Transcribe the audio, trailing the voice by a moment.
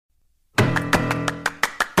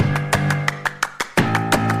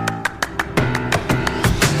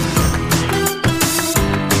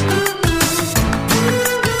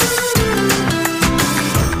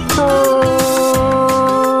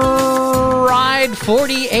Pride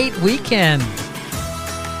 48 weekend.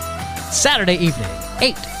 Saturday evening,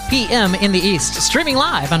 8 p.m. in the East. Streaming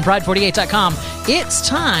live on Pride48.com. It's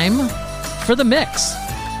time for The Mix.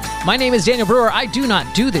 My name is Daniel Brewer. I do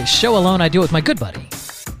not do this show alone. I do it with my good buddy,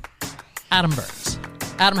 Adam Burns.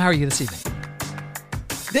 Adam, how are you this evening?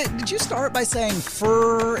 Did you start by saying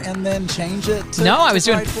fur and then change it to No, I was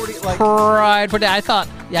doing Pride 40? Pride 40. I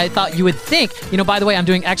thought you would think, by the way, I'm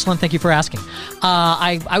doing excellent. Thank you for asking.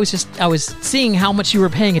 I was seeing how much you were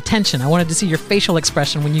paying attention. I wanted to see your facial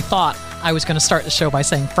expression when you thought I was going to start the show by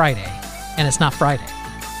saying Friday, and it's not Friday.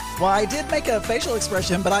 Well, I did make a facial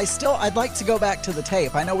expression, but I'd like to go back to the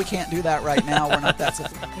tape. I know we can't do that right now. We're not that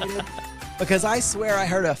sophisticated. Because I swear I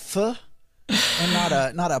heard a f and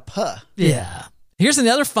not a p. Yeah. Here's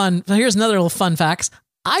another little fun facts.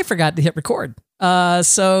 I forgot to hit record.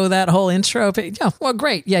 So that whole intro,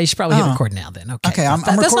 great. Yeah, you should probably hit record now then. Okay. I'm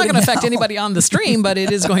That's not going to affect now. anybody on the stream, but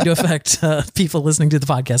it is going to affect people listening to the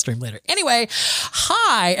podcast stream later. Anyway,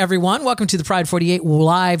 hi everyone. Welcome to the Pride 48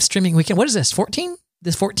 live streaming weekend. What is this, 14?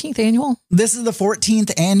 This 14th annual? This is the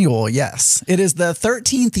 14th annual, yes. It is the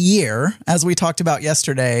 13th year, as we talked about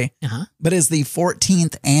yesterday, but is the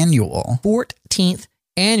 14th annual. 14th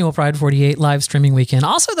annual Pride 48 live streaming weekend.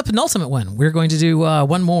 Also the penultimate one. We're going to do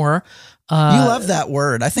one more. You love that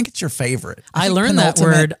word. I think it's your favorite. I learned that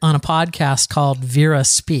word on a podcast called Vera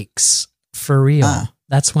Speaks. For real.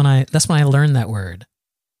 That's when I learned that word.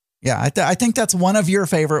 Yeah, I think that's one of your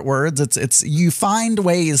favorite words. It's you find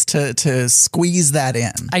ways to squeeze that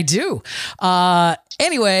in. I do.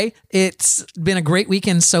 Anyway, it's been a great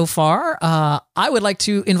weekend so far. I would like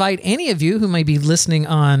to invite any of you who may be listening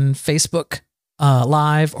on Facebook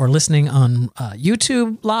Live or listening on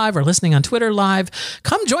YouTube Live or listening on Twitter Live,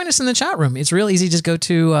 come join us in the chat room. It's real easy. Just go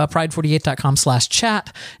to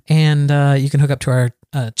pride48.com/chat and you can hook up to our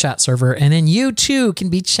chat server. And then you too can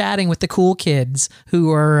be chatting with the cool kids who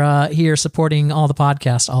are here supporting all the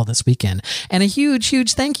podcasts all this weekend. And a huge,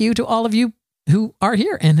 huge thank you to all of you who are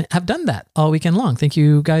here and have done that all weekend long. Thank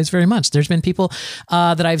you guys very much. There's been people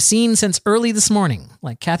that I've seen since early this morning.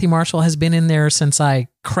 Like Kathy Marshall has been in there since I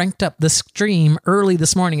cranked up the stream early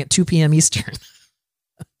this morning at 2 p.m. Eastern.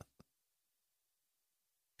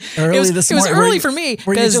 It was early for me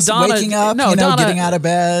because Donna waking up, getting out of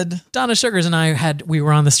bed. Donna Sugars and I we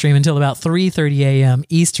were on the stream until about 3:30 a.m.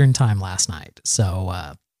 Eastern time last night.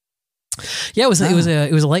 So it was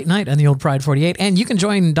a late night on the old Pride 48, and you can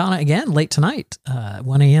join Donna again late tonight,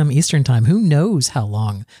 1 a.m. Eastern time. Who knows how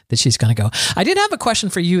long that she's going to go? I did have a question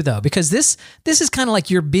for you though, because this is kind of like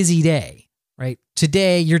your busy day, right?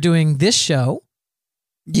 Today you're doing this show,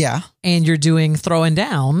 yeah, and you're doing Throwing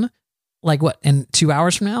Down. Like what? In 2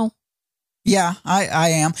 hours from now? Yeah, I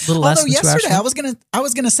am. Although yesterday I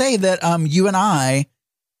was gonna say that you and I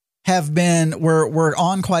have we're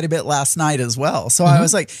on quite a bit last night as well. So I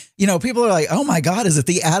was like, people are like, oh my God, is it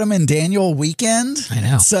the Adam and Daniel weekend? I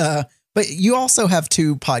know. But you also have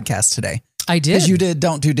 2 podcasts today. I did. Because you did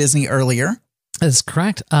Don't Do Disney earlier. That's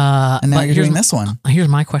correct. And now you're doing this one. Here's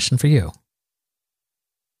my question for you.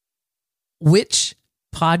 Which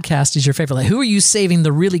podcast is your favorite? Like, who are you saving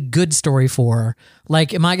the really good story for?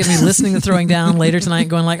 Like, am I going to be listening to Throwing Down later tonight and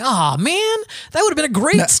going like, oh man, that would have been a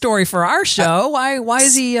great story for our show. Why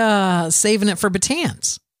is he saving it for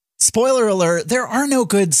Batan's? Spoiler alert, there are no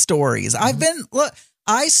good stories.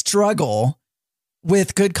 I struggle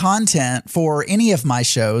with good content for any of my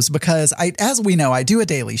shows because as we know, I do a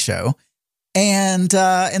daily show. And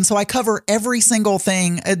so I cover every single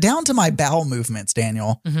thing down to my bowel movements,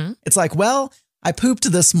 Daniel. Mm-hmm. It's like, well, I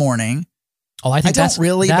pooped this morning. Oh, I think that's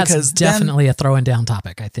definitely a Throwing Down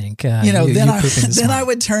topic. I think then I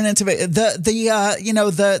would turn into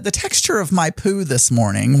the texture of my poo this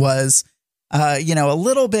morning was a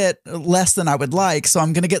little bit less than I would like, so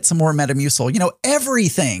I'm going to get some more Metamucil.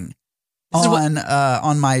 Everything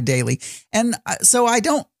on my daily, and so I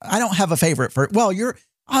don't have a favorite for. Well, you're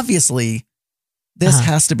obviously. This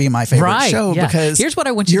has to be my favorite show because here's what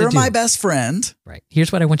I want you to do. You're my best friend. Right.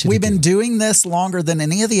 Here's what I want you to do. We've been doing this longer than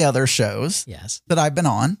any of the other shows that I've been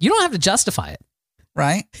on. You don't have to justify it.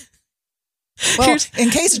 Right. Well,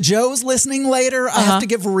 in case Joe's listening later, I have to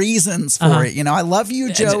give reasons for it. I love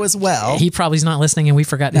you, Joe, as well. He probably's not listening and we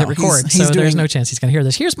forgot to hit record. So there's no chance he's going to hear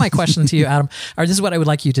this. Here's my question to you, Adam, or this is what I would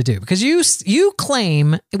like you to do. Because you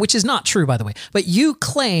claim, which is not true, by the way, but you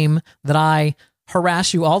claim that I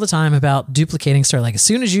harass you all the time about duplicating story. Like as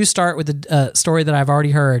soon as you start with a story that I've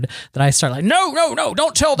already heard, that I start like, no,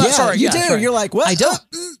 don't tell that story. You do. Sorry. You're like, what? I don't.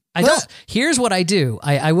 I don't. Here's what I do.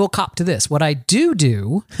 I will cop to this. What I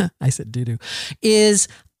do, I said do, is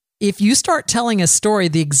if you start telling a story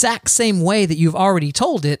the exact same way that you've already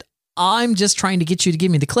told it, I'm just trying to get you to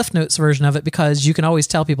give me the Cliff Notes version of it, because you can always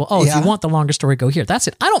tell people, oh, if you want the longer story, go here. That's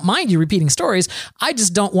it. I don't mind you repeating stories. I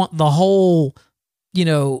just don't want the whole,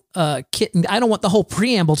 kit. I don't want the whole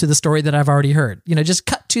preamble to the story that I've already heard. Just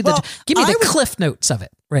cut to give me the Cliff Notes of it.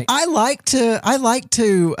 Right. I like to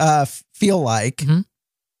feel like. Mm-hmm.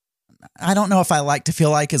 I don't know if I like to feel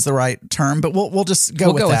like is the right term, but we'll just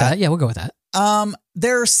go with that. Yeah, we'll go with that.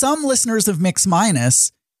 There are some listeners of Mix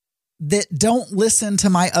Minus that don't listen to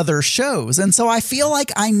my other shows. And so I feel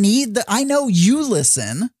like I know you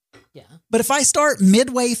listen. Yeah. But if I start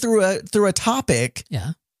midway through a topic,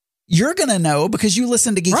 you're going to know because you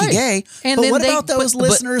listen to Geeky Gay. And but what about those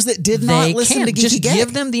listeners that did not listen to Geeky just Gay?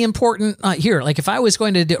 Give them the important, here, like if I was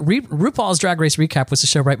going to do, RuPaul's Drag Race Recap was the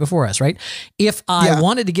show right before us, right? If I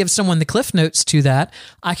wanted to give someone the Cliff Notes to that,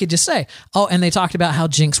 I could just say, oh, and they talked about how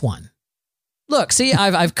Jinx won. Look, see,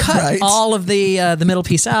 I've cut all of the middle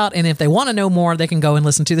piece out, and if they want to know more, they can go and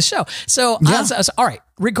listen to the show. So, all right,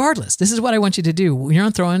 regardless, this is what I want you to do. When you're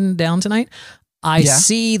on Throwing Down tonight, I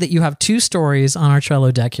see that you have two stories on our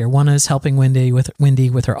Trello deck here. One is helping Wendy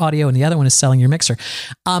with her audio, and the other one is selling your mixer.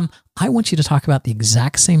 I want you to talk about the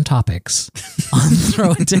exact same topics on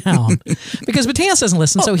Throw It Down, because Matthias doesn't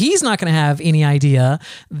listen, so he's not going to have any idea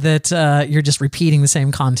that you're just repeating the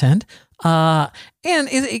same content. And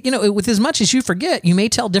with as much as you forget, you may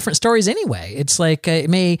tell different stories anyway. It's like it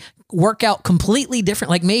may work out completely different.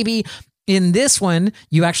 Like maybe in this one,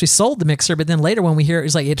 you actually sold the mixer, but then later when we hear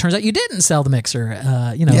it's like, it turns out you didn't sell the mixer.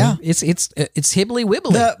 It's hibbly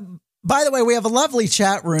wibbly. By the way, we have a lovely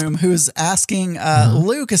chat room who's asking,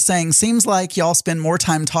 Luke is saying, seems like y'all spend more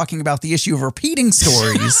time talking about the issue of repeating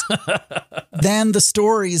stories than the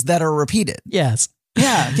stories that are repeated. Yes.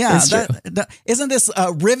 Yeah. Isn't this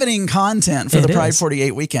riveting content for the Pride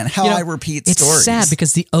 48 weekend? How I repeat stories. It's sad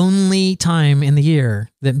because the only time in the year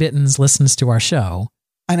that Mittens listens to our show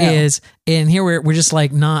and here we're just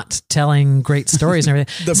like not telling great stories and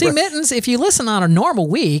everything. See, Mittens, if you listen on a normal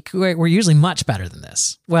week, we're usually much better than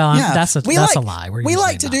this. Well, that's a lie. We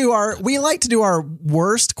like to do our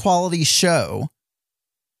worst quality show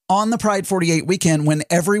on the Pride 48 weekend when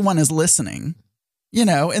everyone is listening.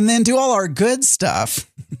 And then do all our good stuff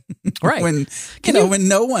right when when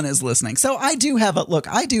no one is listening. So I do have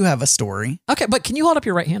a story. Okay, but can you hold up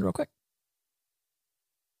your right hand real quick?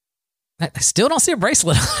 I still don't see a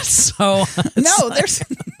bracelet on it, so no, there's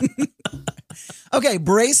okay,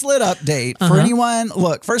 bracelet update for anyone.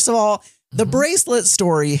 Look, first of all, the bracelet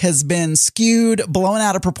story has been skewed, blown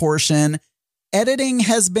out of proportion. Editing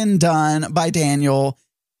has been done by Daniel.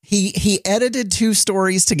 He edited two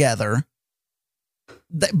stories together.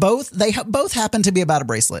 They both happen to be about a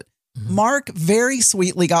bracelet. Mm-hmm. Mark very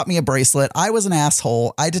sweetly got me a bracelet. I was an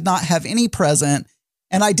asshole. I did not have any present,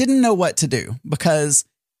 and I didn't know what to do, because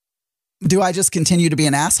do I just continue to be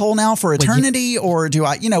an asshole now for eternity, or do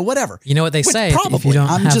I, whatever? You know what they say? Probably. If you don't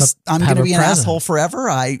I'm going to be an asshole forever.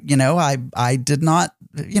 I did not,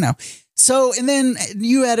 So, and then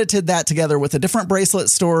you edited that together with a different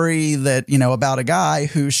bracelet story that, about a guy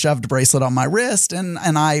who shoved a bracelet on my wrist, and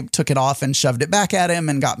I took it off and shoved it back at him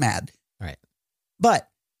and got mad. Right. But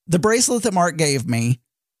the bracelet that Mark gave me,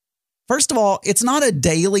 first of all, it's not a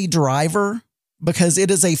daily driver because it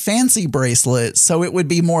is a fancy bracelet. So it would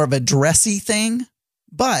be more of a dressy thing.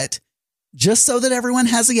 But just so that everyone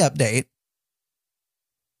has the update,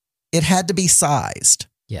 it had to be sized.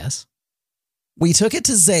 Yes. We took it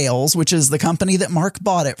to Zales, which is the company that Mark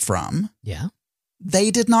bought it from. Yeah. They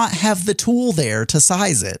did not have the tool there to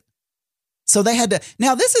size it. So they had to.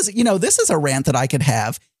 Now, this is a rant that I could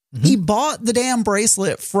have. Mm-hmm. He bought the damn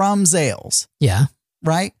bracelet from Zales. Yeah.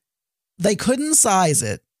 Right? They couldn't size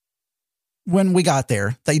it when we got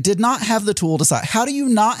there. They did not have the tool to size. How do you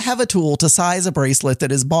not have a tool to size a bracelet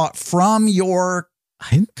that is bought from your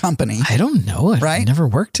company? I don't know. Right? I never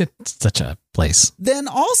worked at such a place. Then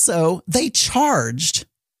also, they charged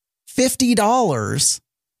 $50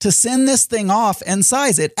 to send this thing off and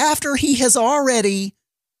size it after he has already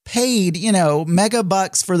paid, mega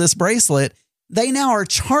bucks for this bracelet. They now are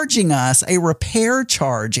charging us a repair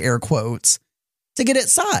charge, air quotes, to get it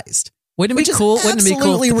sized. Wouldn't it be cool? Wouldn't it be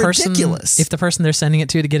cool if the person they're sending it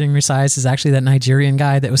to getting resized is actually that Nigerian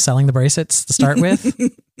guy that was selling the bracelets to start with?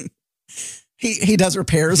 He does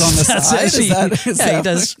repairs on the side. He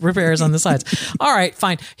does repairs on the sides. All right,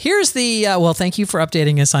 fine. Here's the thank you for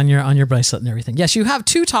updating us on your bracelet and everything. Yes, you have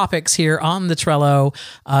two topics here on the Trello.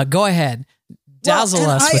 Go ahead. Dazzle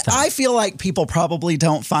us with that. I feel like people probably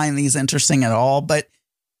don't find these interesting at all, but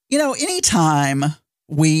anytime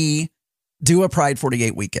we do a Pride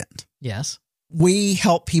 48 weekend, yes, we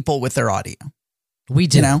help people with their audio. We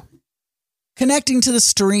do. Connecting to the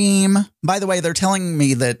stream. By the way, they're telling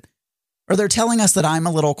me that or they're telling us that I'm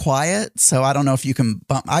a little quiet. So I don't know if you can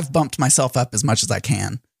I've bumped myself up as much as I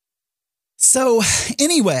can. So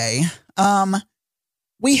anyway,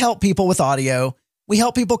 we help people with audio. We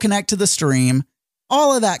help people connect to the stream,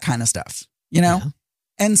 all of that kind of stuff, you know? Yeah.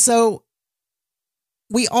 And so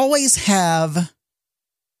we always have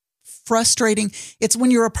frustrating. It's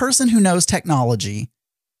when you're a person who knows technology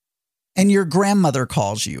and your grandmother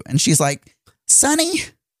calls you and she's like, Sonny,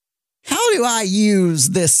 how do I use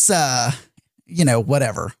this,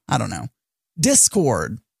 whatever, I don't know,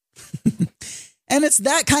 Discord. And it's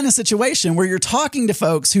that kind of situation where you're talking to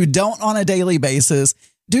folks who don't on a daily basis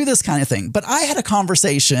do this kind of thing. But I had a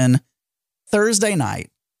conversation Thursday night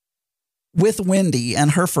with Wendy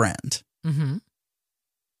and her friend. Mm-hmm.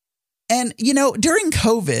 And, during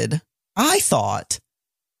COVID, I thought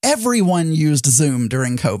everyone used Zoom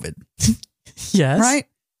during COVID. Yes. Right?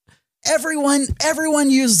 Everyone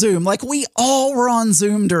used Zoom. Like we all were on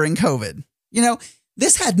Zoom during COVID.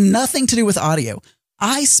 This had nothing to do with audio.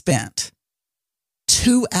 I spent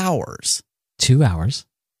 2 hours. 2 hours?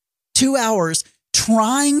 2 hours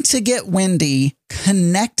trying to get Wendy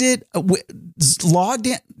connected, logged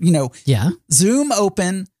in, Zoom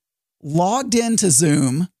open, logged into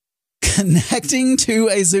Zoom, connecting to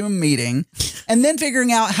a Zoom meeting, and then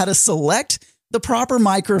figuring out how to select the proper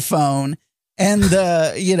microphone and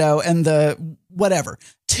the whatever.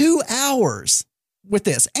 2 hours with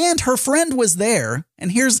this. And her friend was there.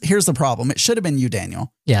 And here's the problem. It should have been you,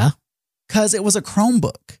 Daniel. Yeah. Because it was a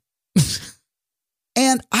Chromebook.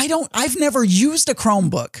 And I've never used a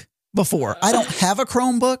Chromebook before. I don't have a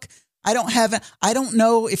Chromebook. I don't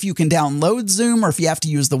know if you can download Zoom or if you have to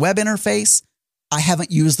use the web interface. I haven't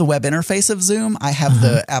used the web interface of Zoom. I have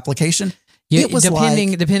the application. It was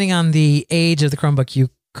depending on the age of the Chromebook, you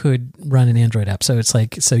could run an Android app. So it's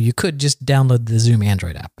so you could just download the Zoom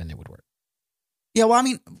Android app and it would work.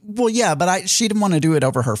 Yeah, but she didn't want to do it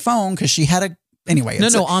over her phone because she had anyway.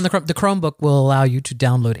 On the Chromebook will allow you to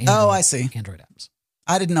download Android. Oh, I see. Android apps.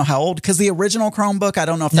 I didn't know how old, because the original Chromebook, I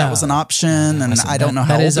don't know if that was an option, and I don't know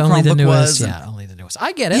how old the Chromebook was. Yeah, only the newest.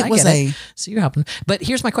 I get it. So you're helping. But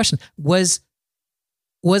here's my question. Was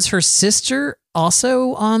her sister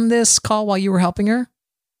also on this call while you were helping her?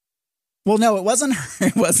 Well, no, it wasn't her.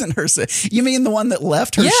 It wasn't her. You mean the one that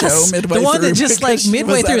left her show midway through? The one that just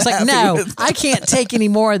midway through was like, no, I can't take any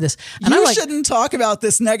more of this. And you shouldn't talk about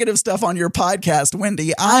this negative stuff on your podcast,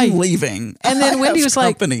 Wendy. I'm leaving. And then Wendy was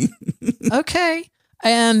company. Like, okay.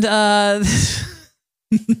 And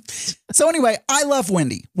so anyway, I love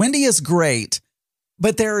Wendy. Wendy is great,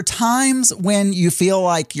 but there are times when you feel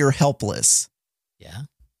like you're helpless. Yeah.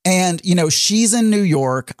 And, she's in New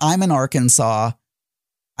York. I'm in Arkansas.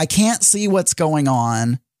 I can't see what's going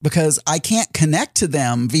on because I can't connect to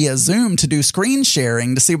them via Zoom to do screen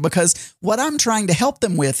sharing to see, because what I'm trying to help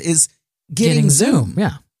them with is getting Zoom.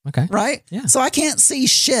 Yeah. Okay. Right. Yeah. So I can't see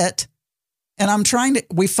shit. And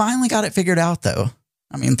we finally got it figured out though.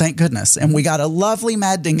 I mean, thank goodness. And we got a lovely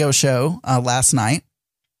Mad Dingo show last night.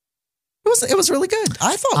 It was really good.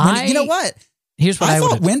 I thought, Wendy, you know what? I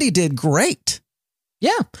thought Wendy did great.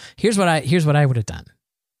 Yeah. Here's what I would have done.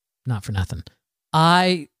 Not for nothing.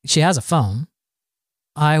 She has a phone.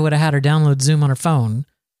 I would have had her download Zoom on her phone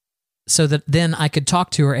so that then I could talk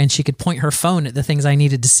to her and she could point her phone at the things I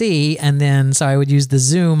needed to see. And then, so I would use the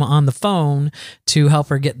Zoom on the phone to help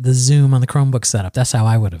her get the Zoom on the Chromebook set up. That's how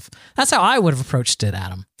I would have approached it,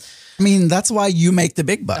 Adam. I mean, that's why you make the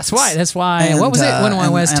big bucks. That's why. And, what was it when I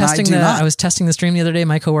was testing I was testing the stream the other day?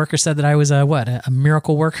 My coworker said that I was a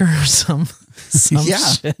miracle worker or some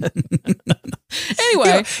shit.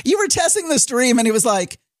 Anyway, you were testing the stream and it was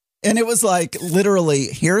like literally,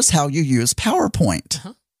 here's how you use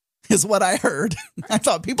PowerPoint is what I heard. I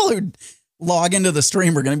thought people who log into the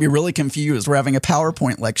stream are going to be really confused. We're having a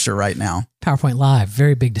PowerPoint lecture right now. PowerPoint Live,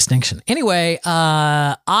 very big distinction. Anyway,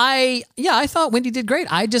 I thought Wendy did great.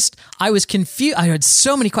 I was confused. I had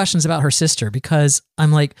so many questions about her sister because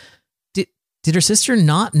I'm like, did her sister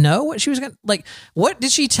not know what she was going to, like, what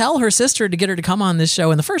did she tell her sister to get her to come on this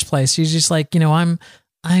show in the first place? She's just like,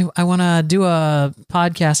 I want to do a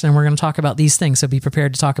podcast and we're going to talk about these things. So be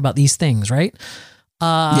prepared to talk about these things. Right.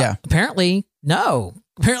 Yeah. Apparently, no.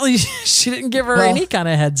 Apparently, she didn't give her any kind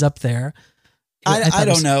of heads up there. I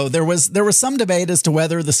don't know. There was some debate as to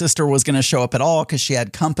whether the sister was going to show up at all because she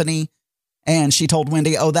had company, and she told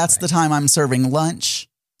Wendy, "Oh, that's the time I'm serving lunch,"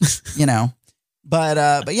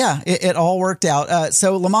 But yeah, it all worked out.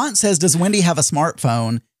 So Lamont says, "Does Wendy have a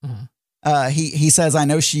smartphone?" Mm-hmm. He says, "I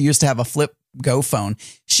know she used to have a Flip Go phone.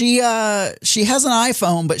 She has an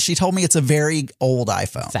iPhone, but she told me it's a very old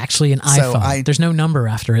iPhone. It's actually an iPhone. There's no number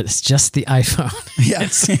after it. It's just the iPhone. Yeah,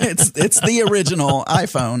 it's the original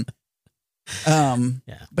iPhone.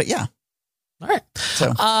 But yeah. All right.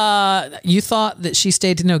 So you thought that she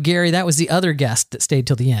stayed to know Gary. That was the other guest that stayed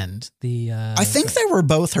till the end. I think they were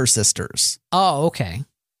both her sisters. Oh, okay.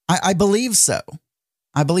 I believe so.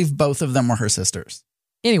 I believe both of them were her sisters.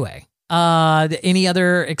 Anyway, any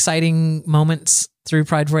other exciting moments through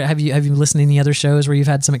Pride for It? Have you listened to any other shows where you've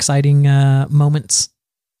had some exciting moments?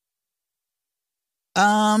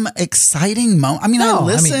 Exciting moment. I mean, I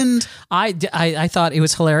listened. I thought it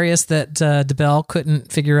was hilarious that DeBelle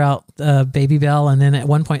couldn't figure out Baby Bell, and then at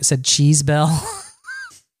one point said Cheese Bell.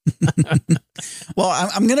 Well,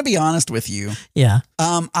 I'm going to be honest with you. Yeah.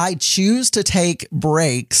 I choose to take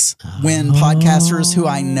breaks when podcasters who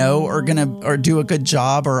I know are going to do a good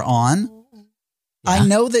job are on. Yeah. I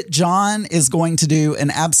know that John is going to do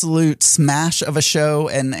an absolute smash of a show,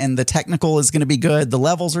 and the technical is going to be good. The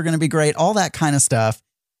levels are going to be great, all that kind of stuff.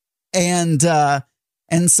 And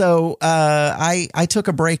so I took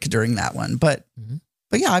a break during that one, but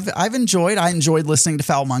yeah, I enjoyed listening to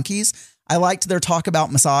Foul Monkeys. I liked their talk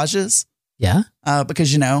about massages. Yeah.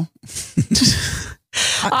 Because, you know,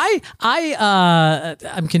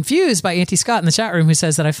 I'm confused by Auntie Scott in the chat room, who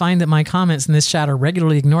says that I find that my comments in this chat are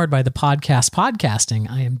regularly ignored by the podcasting.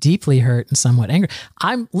 I am deeply hurt and somewhat angry.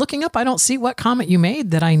 I'm looking up. I don't see what comment you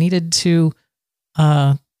made that I needed to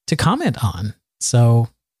comment on. So,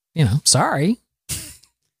 you know, sorry.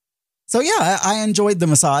 So yeah, I enjoyed the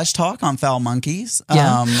massage talk on Foul Monkeys.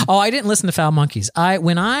 Yeah. I didn't listen to Foul Monkeys.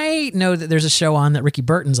 When I know that there's a show on that Ricky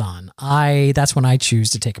Burton's on, that's when I choose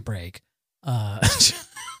to take a break.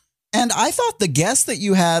 And I thought the guest that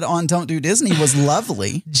you had on Don't Do Disney was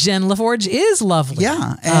lovely. Jen LaForge is lovely.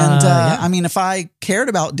 Yeah. And I mean, if I cared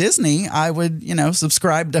about Disney, I would,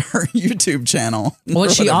 subscribe to her YouTube channel. Well,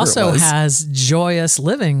 she also has Joyous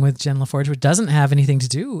Living with Jen LaForge, which doesn't have anything to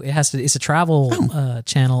do. It's a travel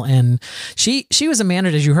channel. And she was a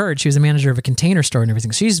manager, as you heard, she was a manager of a Container Store and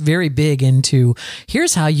everything. She's very big into,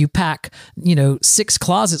 here's how you pack, 6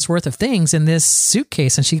 closets worth of things in this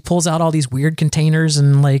suitcase. And she pulls out all these weird containers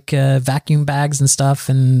and vacuum bags and stuff,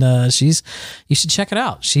 and you should check it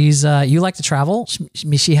out. She's you like to travel.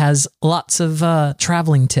 She has lots of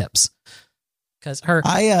traveling tips because her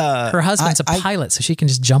husband's a pilot, so she can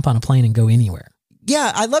just jump on a plane and go anywhere.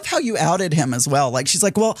 Yeah, I love how you outed him as well. Like, she's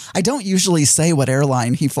like, well, I don't usually say what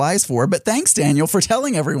airline he flies for, but thanks, Daniel, for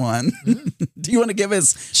telling everyone. Do you want to give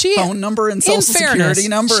his phone number and social security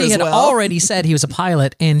number as well? She had already said he was a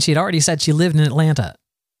pilot, and she had already said she lived in Atlanta.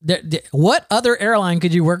 What other airline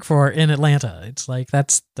could you work for in Atlanta? It's like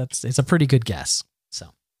it's a pretty good guess. So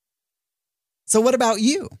what about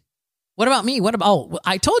you? What about me?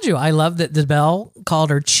 I told you I love that DeBelle called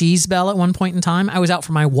her Cheese Bell at one point in time. I was out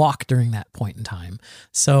for my walk during that point in time,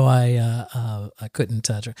 so I couldn't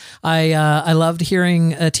touch her. I loved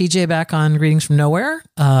hearing TJ back on Greetings from Nowhere.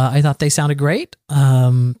 I thought they sounded great,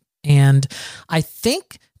 and I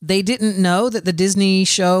think they didn't know that the Disney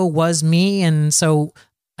show was me, and so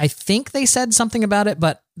I think they said something about it,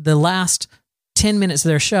 but the last 10 minutes of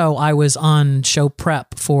their show, I was on show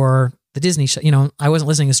prep for the Disney show. I wasn't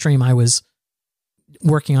listening to stream. I was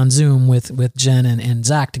working on Zoom with Jen and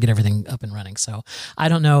Zach to get everything up and running. So I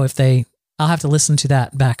don't know if I'll have to listen to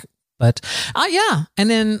that back. But yeah. And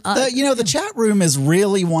then, the chat room is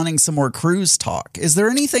really wanting some more cruise talk. Is there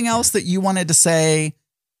anything else that you wanted to say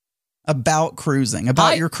about cruising,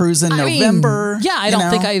 your cruise in November? I don't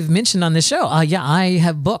think I've mentioned on this show.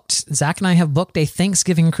 Zach and I have booked a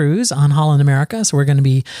Thanksgiving cruise on Holland America. So we're going to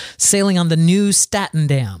be sailing on the new Staten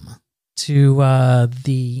Dam to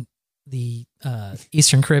the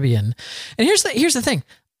Eastern Caribbean. And here's the thing.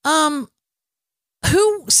 Who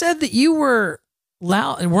said that you were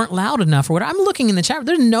loud and weren't loud enough or what? I'm looking in the chat.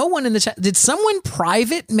 There's no one in the chat. Did someone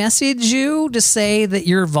private message you to say that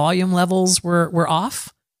your volume levels were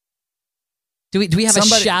off? Do we have a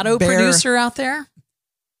shadow producer out there?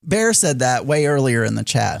 Bear said that way earlier in the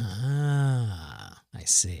chat. I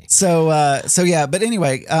see. So yeah, but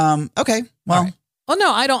anyway, okay. Well, right. Well,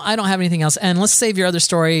 no, I don't have anything else. And let's save your other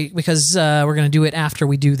story because we're going to do it after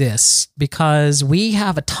we do this because we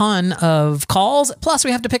have a ton of calls. Plus,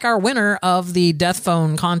 we have to pick our winner of the Death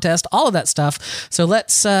Phone contest, all of that stuff. So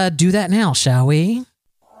let's do that now, shall we? 3,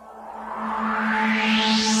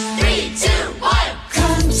 2, 1.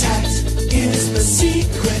 Contact is the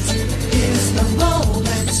secret, is the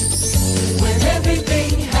moment when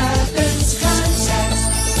everything happens. Contact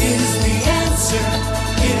is the answer,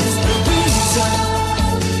 is the reason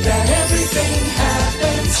that everything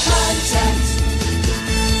happens. Contact,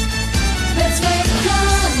 let's make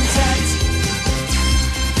contact.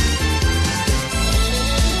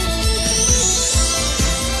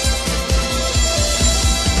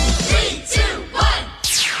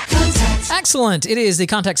 Excellent. It is the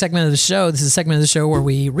contact segment of the show. This is a segment of the show where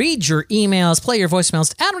we read your emails, play your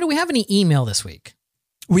voicemails. Adam, do we have any email this week?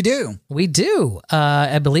 We do. We do.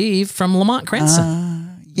 I believe from Lamont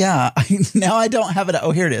Cranston. Yeah. Now I don't have it.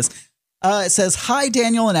 Oh, here it is. It says, "Hi,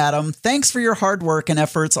 Daniel and Adam. Thanks for your hard work and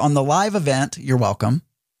efforts on the live event." You're welcome.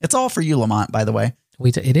 It's all for you, Lamont, by the way.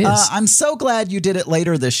 It is. I'm so glad you did it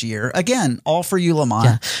later this year. Again, all for you, Lamont.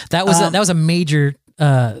 Yeah, that was a major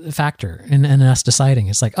factor in us deciding.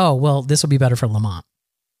 It's like, oh, well, this will be better for Lamont.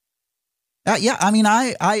 Yeah, I mean,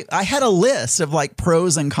 I had a list of like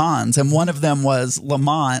pros and cons, and one of them was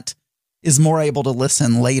Lamont is more able to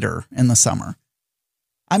listen later in the summer.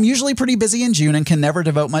 I'm usually pretty busy in June and can never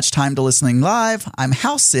devote much time to listening live. I'm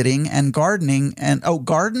house sitting and gardening and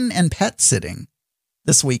garden and pet sitting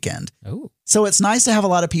this weekend. Oh, so it's nice to have a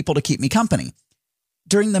lot of people to keep me company.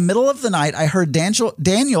 During the middle of the night, I heard Daniel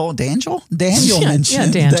mention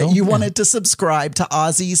that you wanted to subscribe to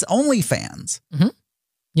Ozzy's OnlyFans. Mm-hmm.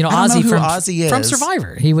 You know, I don't Ozzy know who from Ozzy is. From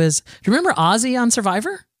Survivor. He was. Do you remember Ozzy on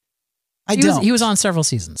Survivor? He was on several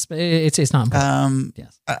seasons, but it's not important.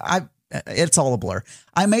 Yes. It's all a blur.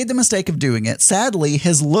 I made the mistake of doing it. Sadly,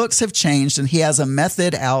 his looks have changed, and he has a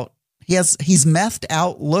methed out. He's methed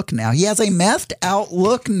out look now. He has a methed out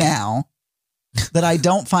look now that I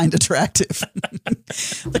don't find attractive.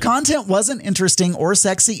 The content wasn't interesting or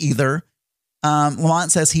sexy either.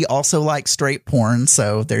 Lamont says he also likes straight porn,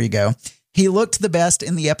 so there you go. He looked the best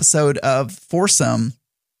in the episode of Foursome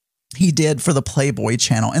he did for the Playboy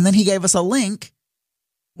channel, and then he gave us a link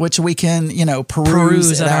which we can,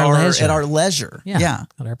 peruse at our leisure. Yeah.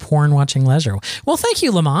 At our porn watching leisure. Well, thank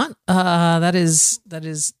you, Lamont. That is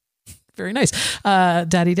very nice.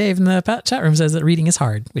 Daddy Dave in the chat room says that reading is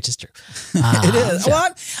hard, which is true. It is. Well,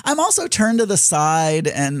 I'm also turned to the side,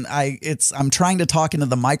 and I'm trying to talk into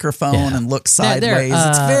the microphone and look sideways.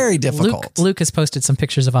 It's very difficult. Luke has posted some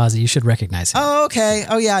pictures of Ozzy. You should recognize him. Oh, okay.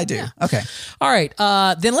 Oh, yeah, I do. Yeah. Okay. All right.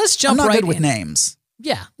 Then let's jump I'm not right good with names.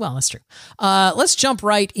 Yeah, well, that's true. Let's jump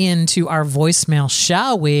right into our voicemail,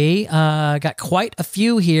 shall we? Got quite a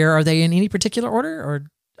few here. Are they in any particular order,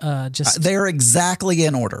 or just? They're exactly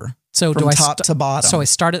in order. So from top to bottom. So I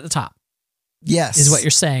start at the top. Yes, is what you're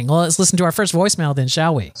saying. Well, let's listen to our first voicemail then,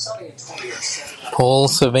 shall we? Paul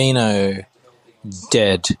Savino,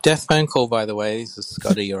 dead. Death phone call, by the way. This is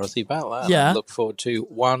Scotty, your Aussie battler. Yeah. I look forward to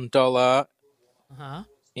 $1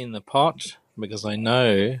 in the pot, because I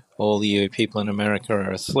know all you people in America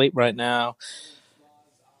are asleep right now.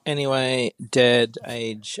 Anyway, dead,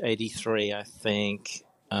 age 83, I think.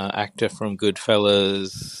 Actor from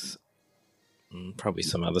Goodfellas, probably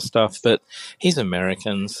some other stuff, but he's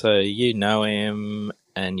American, so you know him,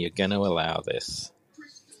 and you're going to allow this.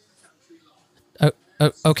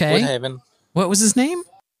 Okay. Woodhaven. What was his name?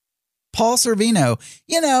 Paul Sorvino.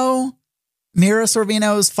 Mira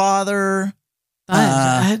Sorvino's father. In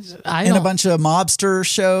a bunch of mobster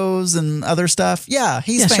shows and other stuff. Yeah,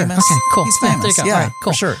 he's famous. Sure. Okay, cool. He's famous. There you go. Yeah, all right,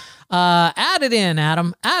 cool. For sure. Add it in,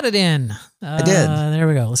 Adam. Add it in. I did. There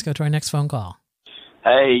we go. Let's go to our next phone call.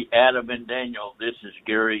 Hey, Adam and Daniel. This is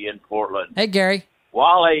Gary in Portland. Hey, Gary.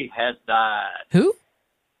 Wally has died. Who?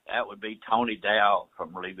 That would be Tony Dow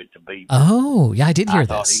from Leave It to Beaver. Oh, yeah, I did hear I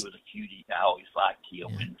thought this. he was a cutie. I always liked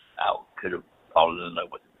him, and I could have fallen in love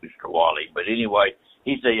with Mr. Wally. But anyway,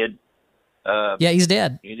 he's dead. Yeah, he's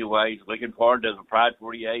dead. Anyways, looking forward to the Pride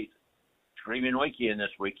 48 Screaming Weekend this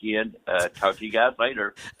weekend. Talk to you guys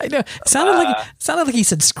later. I know. It sounded like he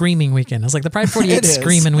said Screaming Weekend. I was like, the Pride 48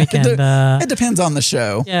 Screaming Weekend. It depends on the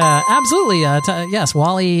show. Yeah, absolutely. Yes,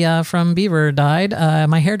 Wally from Beaver died.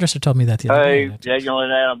 My hairdresser told me that the other day. Hey, Daniel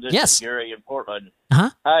and Adam, this Yes. is Gary in Portland. Uh-huh.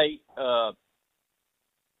 Hey,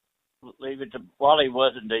 leave it to Wally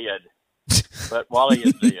wasn't dead, but Wally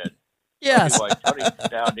is dead. Yes. Anyway, Tony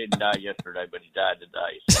Dow didn't die yesterday, but he died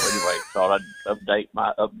today. So anyway, thought I'd update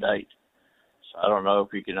my update. So I don't know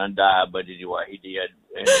if you can undie, but anyway, he did,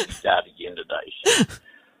 and he died again today. So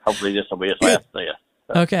hopefully this will be his last death.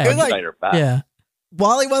 Okay. Talk to you later. Bye. Yeah.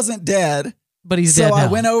 Wally wasn't dead, But he's so dead I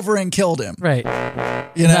now. went over and killed him. Right.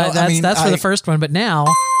 That's for the first one, but now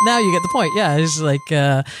you get the point. Yeah, it's like,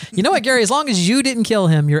 you know what, Gary? As long as you didn't kill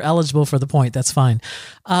him, you're eligible for the point. That's fine.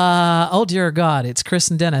 Oh dear God, it's Chris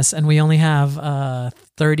and Dennis, and we only have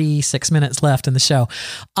 36 minutes left in the show.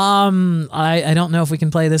 I don't know if we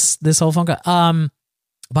can play this whole phone call.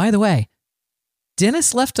 By the way,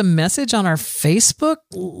 Dennis left a message on our Facebook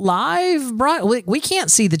Live. We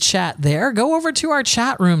can't see the chat there. Go over to our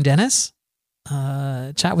chat room, Dennis.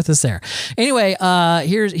 Chat with us there. Anyway,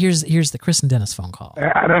 here's the Chris and Dennis phone call.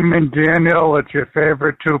 Adam and Daniel, it's your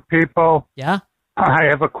favorite two people. Yeah? I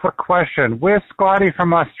have a quick question. Where's Scotty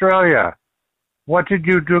from Australia? What did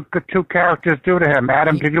you do? The two characters do to him,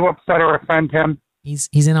 Adam? Did you upset or offend him? He's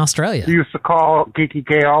in Australia. He used to call Geeky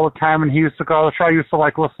Gay all the time, and he used to go to the show. I used to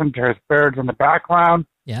like listen to his birds in the background,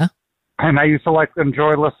 Yeah. and I used to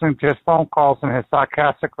enjoy listening to his phone calls and his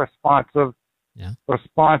sarcastic responses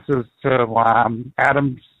to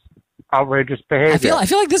Adam's outrageous behavior. I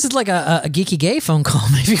feel like this is like a Geeky Gay phone call.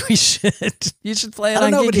 Maybe we should. You should play it I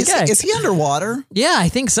don't on know, but Geeky Gay. is he underwater? Yeah, I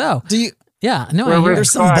think so. Do you? Yeah. No, Where I hear. is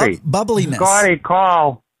There's some Scotty? bubbliness. Scotty,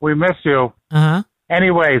 call. We miss you. Uh-huh.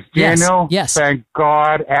 Anyways, Yes, Daniel, yes. thank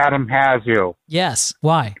God Adam has you. Yes.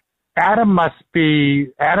 Why? Adam must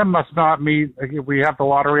not need, we have the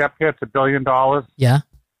lottery up here, it's $1 billion. Yeah.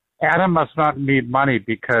 Adam must not need money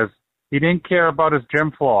because he didn't care about his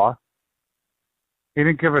gym floor. He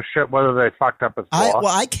didn't give a shit whether they fucked up his floor.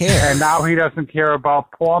 I care. And now he doesn't care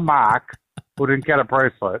about poor Mark, who didn't get a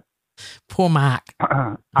bracelet, Poor Mark.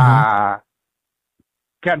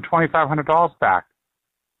 getting $2,500 back.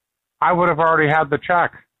 I would have already had the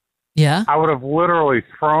check. Yeah. I would have literally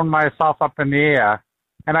thrown myself up in the air.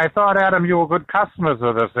 And I thought, Adam, you were good customers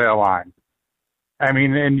of this airline. I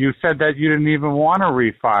mean, and you said that you didn't even want a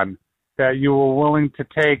refund, that you were willing to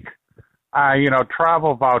take,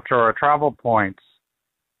 travel voucher or travel points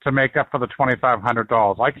to make up for the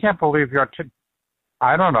 $2,500. I can't believe you're,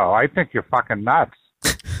 I don't know. I think you're fucking nuts.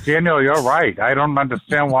 Daniel, you're right. I don't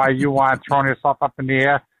understand why you want throwing yourself up in the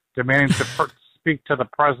air, demanding to speak to the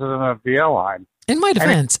president of the airline. In my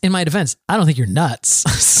defense, I don't think you're nuts.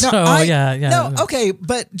 So yeah. No, okay,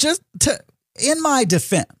 but in my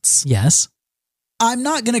defense, Yes. I'm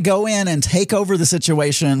not going to go in and take over the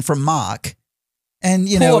situation from Mock and,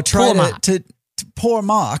 try Mock. to poor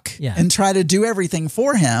Mock Yeah. and try to do everything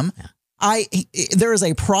for him. Yeah. There is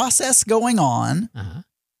a process going on, Uh-huh.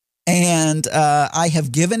 and I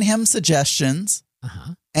have given him suggestions,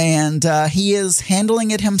 Uh-huh. and he is handling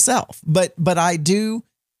it himself. But I do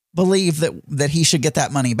believe that he should get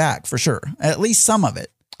that money back for sure, at least some of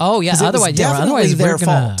it. Oh yeah. 'Cause it was Otherwise, definitely their we're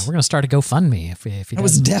fault. gonna start a GoFundMe if he It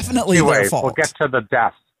was doesn't. definitely their Anyway, fault. we'll get to the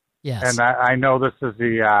deaths. Yes. And I know this is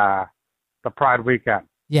the Pride weekend.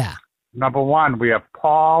 Yeah. Number one, we have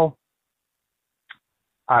Paul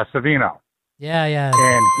Savino, Yeah.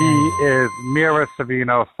 and he is Mira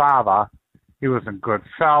Savino's father. He was in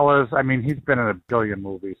Goodfellas. I mean, he's been in a billion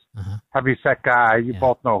movies. Uh-huh. Heavyset guy. You Yeah.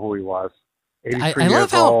 both know who he was. 83 I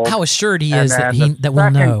love years old. how assured he And is that then the that we'll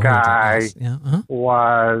second know. who it guy is. Yeah. Uh-huh.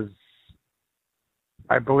 was,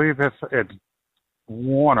 I believe it's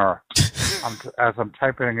Warner. As I'm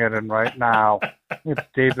typing it in right now, it's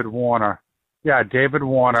David Warner. Yeah, David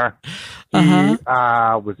Warner. He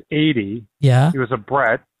was 80. Yeah. He was a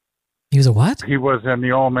Brit. He was a what? He was in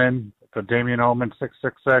The Omen, the Damien Omen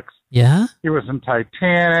 666. Yeah. He was in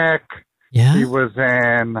Titanic. Yeah. He was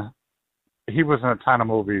in a ton of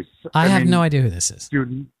movies. I have mean, no idea who this is.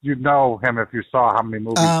 You'd know him if you saw how many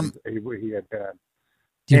movies he had been.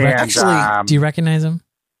 Do you, Actually, do you recognize him?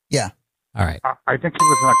 Yeah. All right. I think he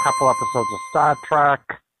was in a couple episodes of Star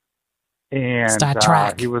Trek. And Star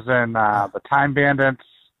Trek. he was in the Time Bandits.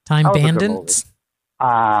 Time That was a good Bandits.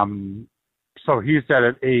 So he's dead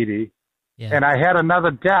at 80. Yeah. And I had another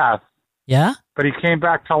death, Yeah. but he came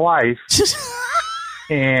back to life.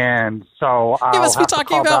 And so You must be have to talking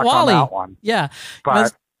call about back on Wally. that one. Yeah. But I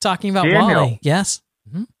was talking about Daniel. Wally. Yes.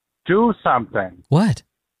 do something. What?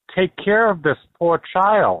 Take care of this poor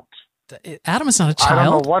child. Adam is not a I don't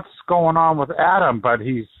child. know what's going on with Adam, but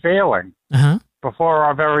he's failing Uh-huh. before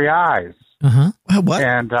our very eyes. Uh-huh. What?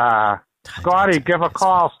 And Scotty, give a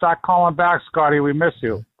call. Start calling back, Scotty. We miss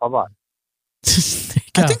you. Bye-bye.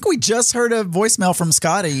 I think we just heard a voicemail from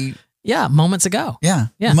Scotty. Yeah, moments ago. Yeah.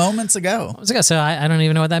 Yeah. Moments ago. Moments ago. So I don't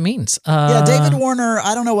even know what that means. Yeah, David Warner,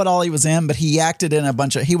 I don't know what all he was in, but he acted in a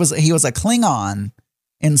bunch of he was a Klingon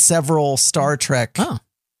in several Star Trek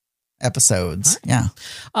episodes. Yeah.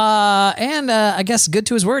 And I guess good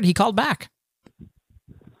to his word, he called back.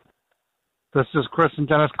 This is Chris and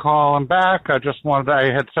Dennis calling back. I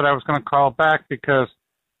had said I was going to call back because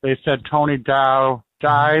they said Tony Dow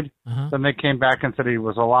died. Then they came back and said he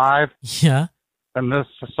was alive. Yeah. And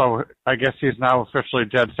so I guess he's now officially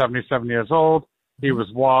dead, 77 years old. He was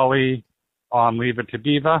Wally on Leave It to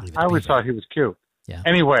Beaver. I always thought he was cute. Yeah.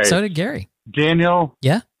 Anyway. So did Gary. Daniel.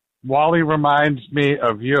 Yeah. Wally reminds me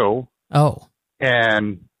of you. Oh.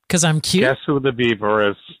 And because I'm cute. Guess who the beaver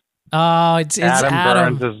is? Oh, it's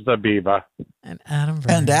Adam. Burns is the beaver. And Adam Burns.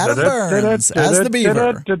 And Adam Burns as the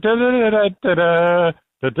beaver.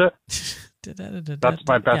 That's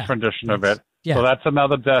my best rendition of it. Yeah. So that's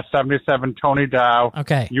another 77 Tony Dow.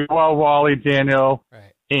 Okay. You are Wally, Daniel.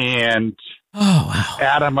 Right. And oh wow.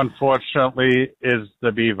 Adam, unfortunately, is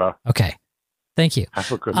the beaver. Okay. Thank you.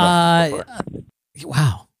 Have a good night. Bye-bye.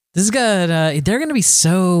 Wow. This is good. They're going to be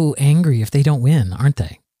so angry if they don't win, aren't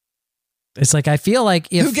they? It's like, I feel like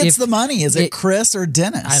who gets the money? Is it Chris or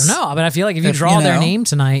Dennis? I don't know, but I feel like if you draw their name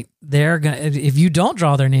tonight, they're gonna. If you don't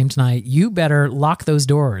draw their name tonight, you better lock those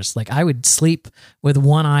doors. Like, I would sleep with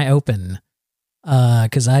one eye open,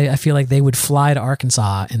 because I feel like they would fly to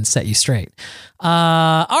Arkansas and set you straight.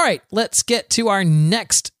 All right, let's get to our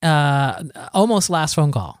next, almost last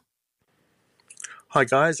phone call. Hi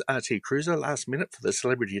guys, RT Cruiser, last minute for the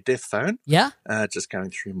Celebrity of Death phone. Yeah. Just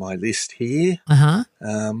going through my list here. Uh-huh.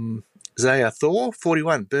 Zaya Thor,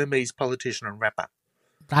 41, Burmese politician and rapper.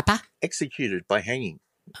 Rapper? Executed by hanging.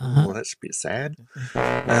 Uh-huh. Oh, that's a bit sad.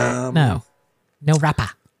 No rapper.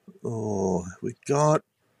 Oh, we got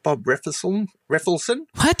Bob Raffleson.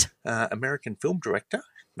 What? American film director.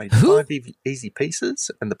 Made Who? 5 easy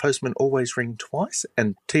pieces, and The Postman Always Ring Twice,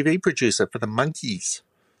 and TV producer for The Monkees.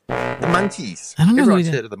 The Monkees. I don't know Everyone's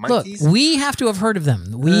who heard of The Monkees. Look, we have to have heard of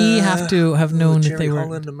them. We have to have known that Jerry they were.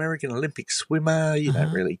 Holland, American Olympic swimmer. You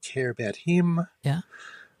don't really care about him. Yeah.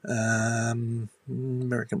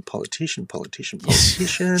 American politician.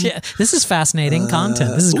 Yeah, this is fascinating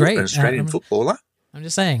content. This is great. An Australian footballer. I'm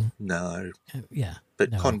just saying. No. Yeah.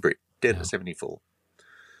 But no. Conbritt, dead No. at 74.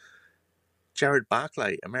 Jared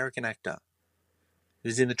Barclay, American actor.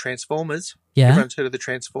 Who's in the Transformers. Yeah. Everyone's heard of the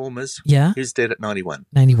Transformers. Yeah. Who's dead at 91.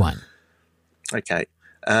 91. Okay.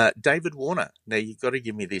 David Warner. Now you've got to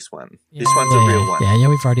give me this one. This one's a real one. Yeah,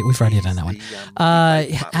 we've already done that one.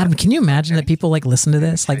 Adam, can you imagine that people like listen to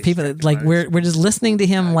this? Like people like we're just listening to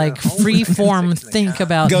him like free form think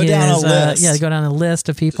about Go his down a list. go down a list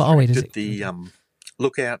of people. Oh wait, is it? The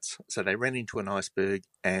lookouts. So they ran into an iceberg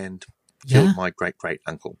and Yeah. killed my great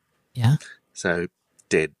uncle. Yeah. So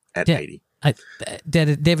dead at Dead. 80.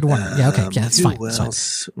 David Warner. Yeah, okay. Yeah, that's Who fine. That's fine.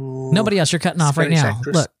 else? Ooh, Nobody else. You're cutting off right Spanish now.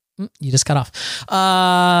 actress. Look, you just cut off.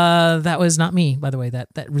 That was not me, by the way. That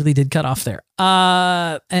really did cut off there.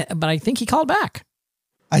 But I think he called back.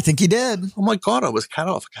 I think he did. Oh my God, I was cut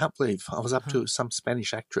off. I can't believe I was up to some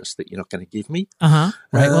Spanish actress that you're not going to give me. Right.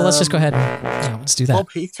 Well, let's just go ahead and let's do that. Bob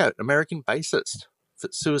Heathcote, American bassist for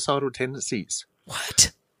suicidal tendencies.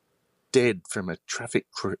 What? Dead from a traffic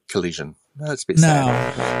collision. No, that's a bit No.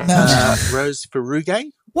 sad. No. Rose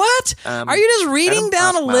Ferrugay. What? Are you just reading Adam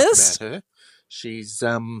down a asked Mark list? about her. She's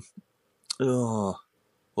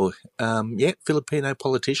Filipino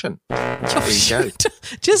politician. Oh, you go.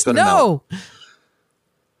 Just You've gotta no.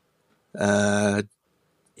 Elaine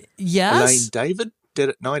Yes. David, dead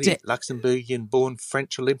at 90, Luxembourgian-born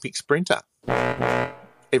French Olympic sprinter.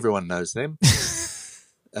 Everyone knows them.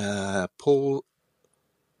 Paul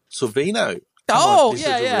Sorvino. Oh, this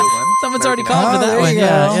yeah, is a yeah. real one. Someone's already American called for actor. that there one. you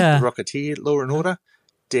Yeah, go. yeah. Rocketeer, Law and Order,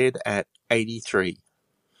 dead at 83.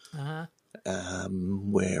 Uh-huh.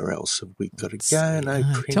 Where else have we got to go? No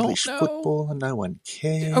English know. football. No one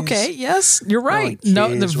cares. Okay, yes, you're right. one No,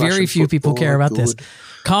 cares. the very Russian few people care footballer, about this. good.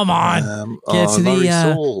 Come on. Get to Laurie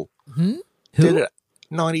the Saul, who? dead at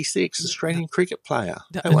 96, Australian cricket player.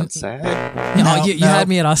 That one's sad. Oh, you had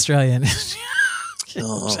me at Australian.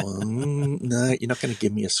 No, you're not going to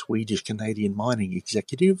give me a Swedish Canadian mining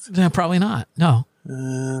executive. No, probably not. No.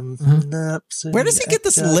 No, Where does he get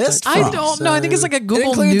this list I from? don't know. I think it's like a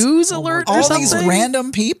Google includes News alert or all something. these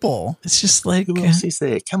random people. It's just like Who else is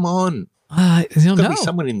there? Come on. I don't Got to know. be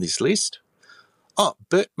someone in this list. Oh,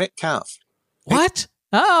 Burt Metcalf. What?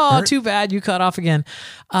 Oh, Bert? too bad. You cut off again.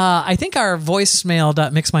 I think our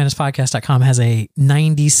voicemail.mix-podcast.com has a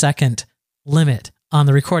 90-second limit on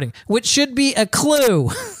the recording, which should be a clue.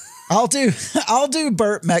 I'll do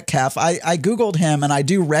Burt Metcalf. I Googled him and I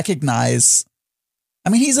do recognize, I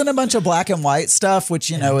mean, he's in a bunch of black and white stuff, which,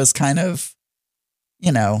 you know, is kind of,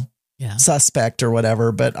 Yeah. suspect or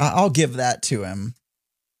whatever, but I'll give that to him.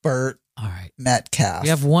 Burt All right. Metcalf. We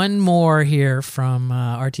have one more here from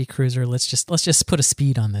RT Cruiser. Let's just put a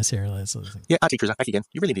speed on this here. Let's Yeah, RT Cruiser, back again.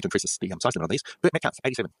 You really need to increase the size limit on these. Burt Metcalf,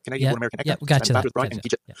 87, Canadian born American actor. Yeah, we got you. Barbara Bright and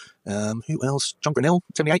Gidget. Who else? John Grinnell,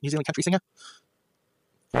 78, New Zealand country singer.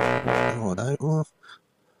 Oh, no. Oh.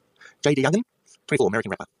 J.D. Youngin, 24, American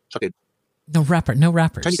rapper. Shot dead. No rappers.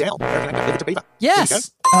 Tony Dow, American actor, Leave It to Beaver.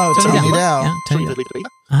 Yes. Oh, Tony Tony Dow. Dow. Yeah, Tony Leave Dow. It to Beaver.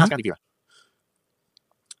 Uh-huh. Ask Andy Vera.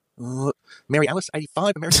 Mary Alice,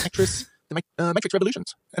 85, American actress, The Matrix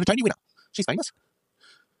Revolutions, and a Tony winner. She's famous.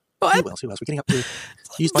 What? Who else? We're getting up to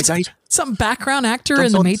used by date. Some background actor John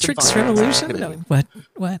in the Salt, Matrix 75. Revolution? Never No, mind.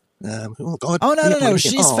 what? Oh, God. Oh, no, Yeah, no, no. again.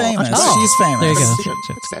 She's Oh, famous. Archie. Oh, She's famous. there you go.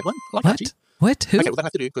 That's a sad one. I like What? Archie. What? Who? Okay, well, that'll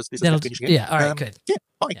have to do because this is That'll- finished again. yeah, all right, good. Yeah,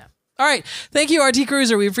 bye. Yeah. All right. Thank you, RT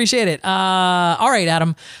Cruiser. We appreciate it. All right,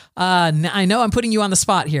 Adam. I know I'm putting you on the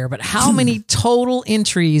spot here, but how many total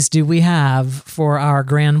entries do we have for our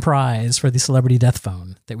grand prize for the Celebrity Death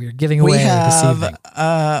Phone that we are giving away this evening?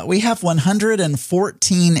 We have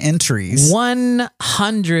 114 entries.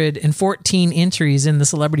 114 entries in the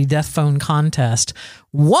Celebrity Death Phone contest.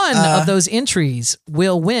 One of those entries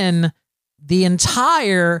will win the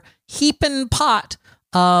entire heaping pot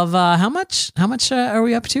of how much? How much are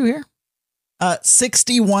we up to here?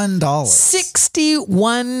 $61.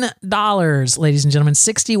 $61, ladies and gentlemen.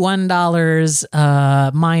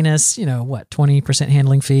 $61 minus, 20%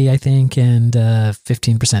 handling fee, I think, and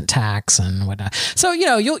 15% tax and whatnot. So,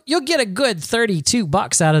 you'll get a good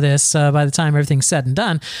 $32 out of this by the time everything's said and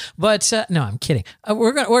done. But no, I'm kidding.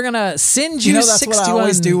 We're gonna send you. That's 61. what I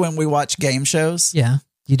always do when we watch game shows. Yeah,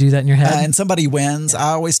 you do that in your head, and somebody wins. I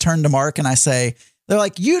always turn to Mark and I say, they're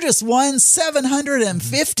like, you just won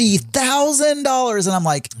 $750,000. And I'm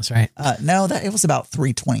like, that's right. No, it was about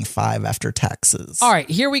 $325 after taxes. All right,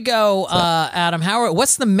 here we go, Adam.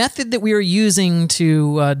 What's the method that we are using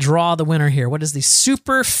to draw the winner here? What is the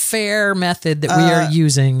super fair method that we are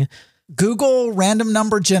using? Google random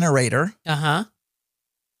number generator. Uh-huh.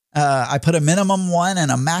 I put a minimum 1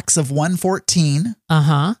 and a max of 114.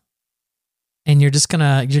 Uh-huh. And you're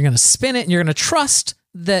gonna spin it and you're gonna trust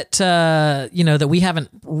that that we haven't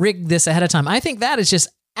rigged this ahead of time. I think that is just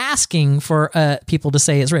asking for people to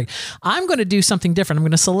say it's rigged. I'm going to do something different. I'm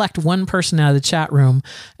going to select one person out of the chat room,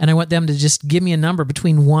 and I want them to just give me a number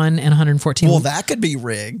between 1 and 114. Well, that could be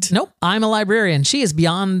rigged. Nope. I'm a librarian. She is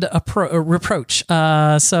beyond reproach.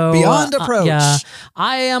 Beyond approach. Yeah,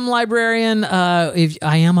 I am librarian. If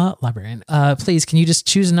I am a librarian, please, can you just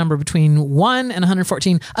choose a number between 1 and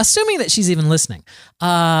 114, assuming that she's even listening,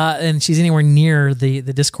 and she's anywhere near the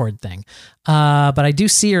Discord thing. But I do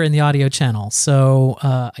see her in the audio channel, so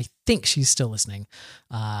I think she's still listening.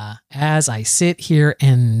 As I sit here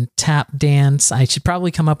and tap dance, I should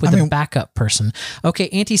probably come up with a backup person. Okay,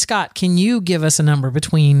 Auntie Scott, can you give us a number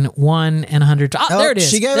between 1 and 100? There it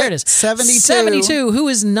is. There it is. 72. 72. Who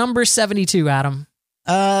is number 72, Adam?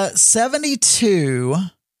 72.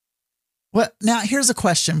 What? Now, here's a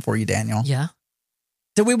question for you, Daniel. Yeah.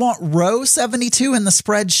 Do we want row 72 in the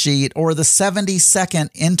spreadsheet or the 72nd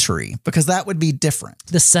entry? Because that would be different.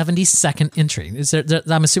 The 72nd entry. Is there,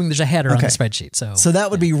 I'm assuming there's a header on the spreadsheet. So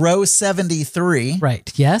that would be row 73.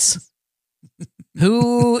 Right. Yes.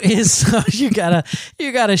 Who is you got a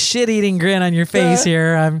shit-eating grin on your face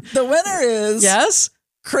here. The winner is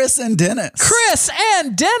Chris and Dennis. Chris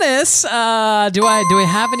and Dennis. Do I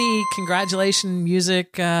have any congratulation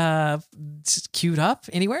music queued up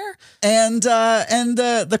anywhere? And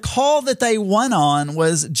the call that they won on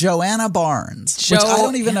was Joanna Barnes, which I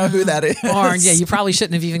don't even know who that is. Barnes. Yeah, you probably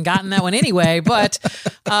shouldn't have even gotten that one anyway. But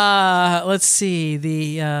let's see.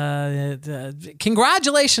 The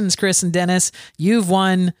congratulations, Chris and Dennis. You've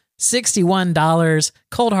won $61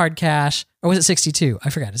 cold hard cash, or was it 62?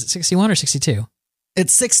 I forgot. Is it 61 or 62?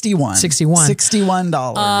 It's 61.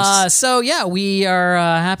 $61. So yeah, we are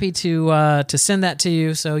happy to send that to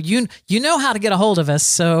you. So you know how to get a hold of us.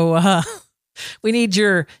 So we need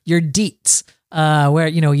your deets, where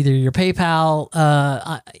either your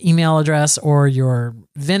PayPal email address or your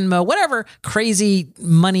Venmo, whatever crazy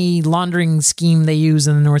money laundering scheme they use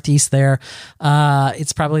in the Northeast. There,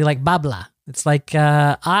 it's probably like Babla. It's like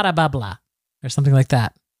Ara Babla or something like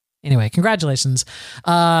that. Anyway, congratulations.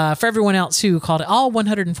 For everyone else who called it, all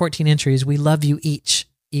 114 entries, we love you each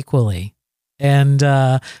equally. And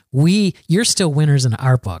you're still winners in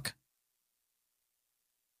our book.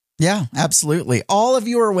 Yeah, absolutely. All of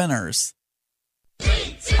you are winners.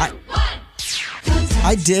 3, 2, 1.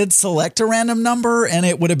 I did select a random number and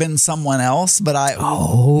it would have been someone else, but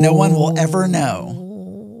no one will ever know.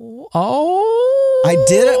 I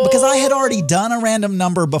did it because I had already done a random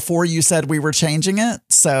number before you said we were changing it.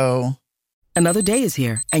 So another day is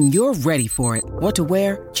here and you're ready for it. What to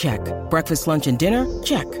wear? Check. Breakfast, lunch, and dinner?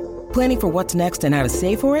 Check. Planning for what's next and how to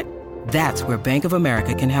save for it? That's where Bank of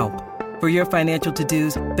America can help. For your financial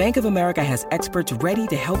to-dos, Bank of America has experts ready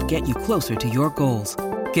to help get you closer to your goals.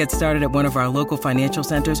 Get started at one of our local financial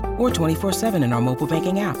centers or 24/7 in our mobile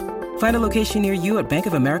banking app. Find a location near you at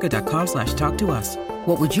bankofamerica.com/talktous.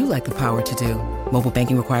 What would you like the power to do? Mobile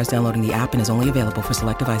banking requires downloading the app and is only available for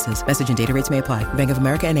select devices. Message and data rates may apply. Bank of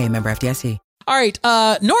America NA, member FDIC. All right.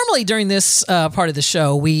 Normally during this part of the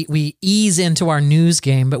show, we ease into our news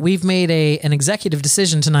game, but we've made an executive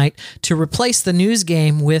decision tonight to replace the news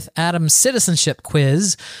game with Adam's citizenship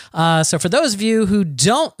quiz. So for those of you who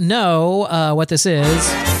don't know what this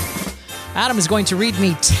is, Adam is going to read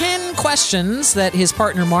me 10 questions that his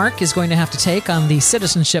partner Mark is going to have to take on the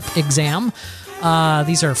citizenship exam.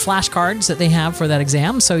 These are flashcards that they have for that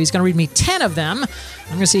exam. So he's going to read me 10 of them. I'm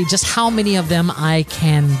going to see just how many of them I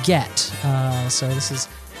can get. So this is,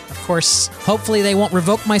 of course, hopefully they won't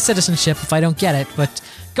revoke my citizenship if I don't get it. But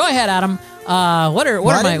go ahead, Adam. What are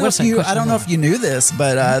my questions? I don't know if you knew this,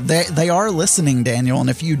 but they are listening, Daniel. And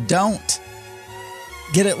if you don't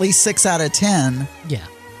get at least 6 out of 10,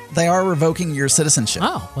 they are revoking your citizenship.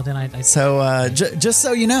 Oh, well then I so just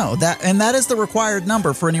so you know that is the required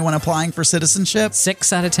number for anyone applying for citizenship.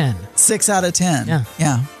 6 out of 10. 6 out of 10.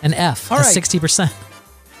 Yeah. An F. All right. 60%.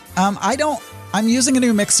 I'm using a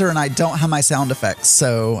new mixer and I don't have my sound effects,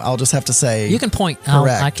 so I'll just have to say you can point.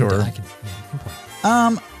 Correct. I can point.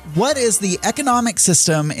 What is the economic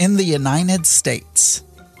system in the United States?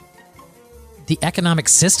 The economic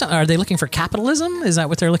system? Are they looking for capitalism? Is that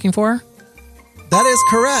what they're looking for? That is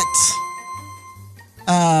correct.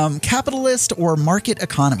 Capitalist or market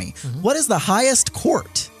economy. Mm-hmm. What is the highest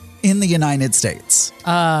court in the United States?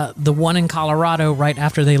 The one in Colorado right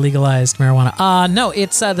after they legalized marijuana. No,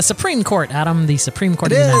 it's the Supreme Court, Adam. The Supreme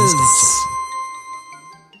Court of the United States.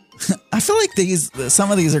 I feel like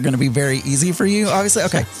some of these are going to be very easy for you. Obviously,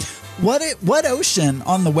 okay. What ocean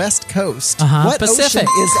on the West Coast? What Pacific. ocean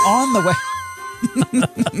is on the West?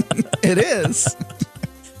 It is.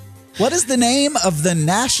 What is the name of the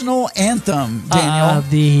national anthem, Daniel?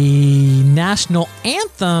 The national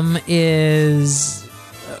anthem is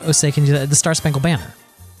the Star Spangled Banner.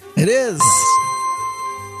 It is.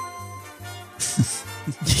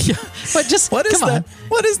 But just what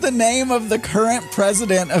is the name of the current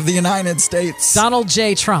president of the United States? Donald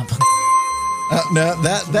J. Trump. No,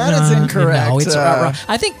 that is incorrect. No, it's wrong.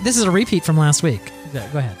 I think this is a repeat from last week. Go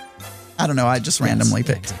ahead. I don't know. I just randomly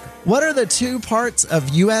picked. Exactly. What are the two parts of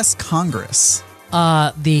U.S. Congress?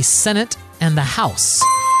 The Senate and the House.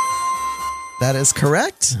 That is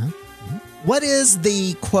correct. Uh-huh. What is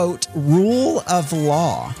the, quote, rule of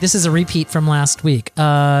law? This is a repeat from last week.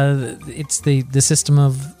 It's the system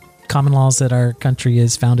of common laws that our country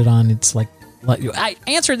is founded on. It's like I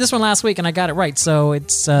answered this one last week and I got it right. So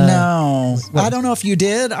it's... no. I don't know if you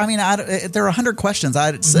did. I mean, there are 100 questions.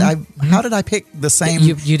 How did I pick the same?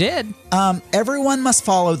 You did. Everyone must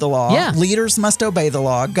follow the law. Yeah. Leaders must obey the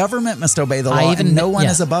law. Government must obey the law. And no one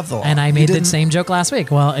is above the law. And I made the same joke last week.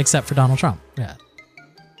 Well, except for Donald Trump. Yeah.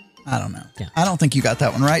 I don't know. Yeah. I don't think you got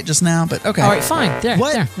that one right just now, but okay. All right, fine. There.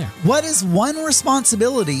 What is one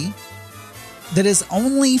responsibility that is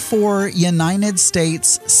only for United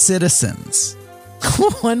States citizens?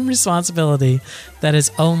 One responsibility that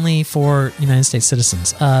is only for United States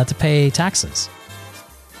citizens, to pay taxes.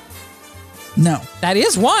 No. That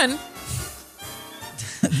is one.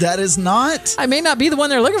 That is not. I may not be the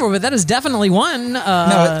one they're looking for, but that is definitely one.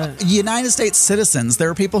 No, United States citizens.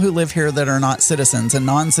 There are people who live here that are not citizens, and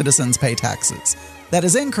non-citizens pay taxes. That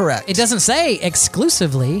is incorrect. It doesn't say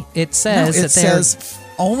exclusively. It says it says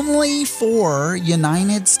only for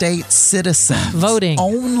United States citizens. Voting.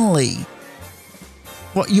 Only.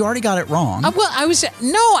 Well, you already got it wrong.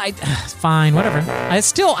 Fine, whatever. I've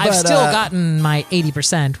still gotten my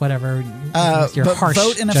 80%, whatever. But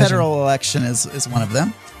vote in a federal election is one of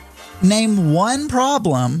them. Name one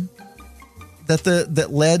problem that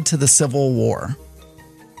led to the Civil War.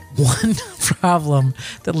 One problem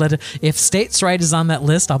that led to... If states' right is on that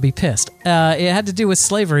list, I'll be pissed. It had to do with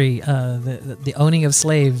slavery, the owning of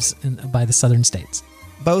slaves by the southern states.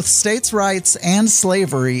 Both states' rights and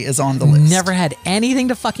slavery is on the list. Never had anything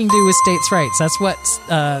to fucking do with states' rights. That's what...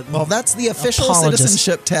 well, that's the official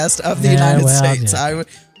citizenship test of the United States. Yeah.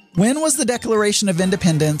 When was the Declaration of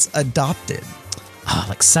Independence adopted?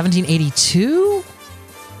 Like 1782?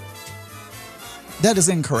 That is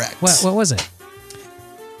incorrect. What was it?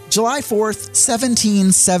 July 4th,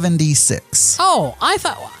 1776. Oh, I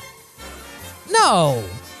thought... No.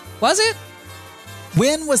 Was it?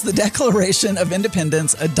 When was the Declaration of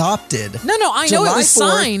Independence adopted? No, I know it was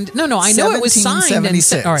signed. No, I know it was signed and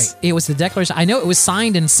sent. All right, it was the Declaration. I know it was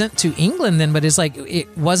signed and sent to England then, but it's like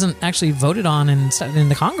it wasn't actually voted on in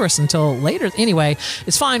the Congress until later. Anyway,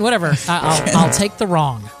 it's fine. Whatever. I'll take the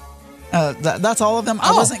wrong. That's all of them.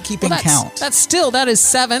 I wasn't keeping count. That is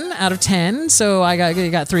 7 out of 10. So I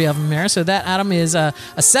got 3 of them there. So that, Adam, is a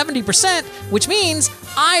 70%, which means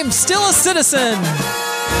I'm still a citizen.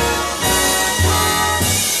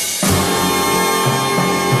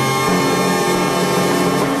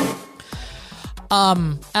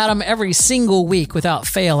 Adam, every single week without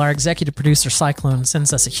fail, our executive producer Cyclone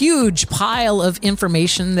sends us a huge pile of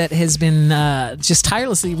information that has been just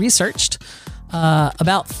tirelessly researched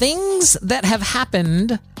about things that have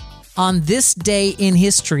happened on this day in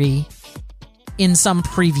history in some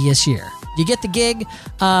previous year. You get the gig?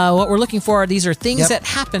 What we're looking for, these are things Yep. that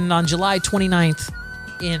happened on July 29th,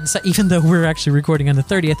 even though we're actually recording on the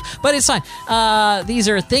 30th, but it's fine. These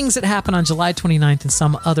are things that happened on July 29th in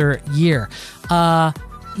some other year.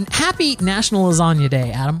 Happy National Lasagna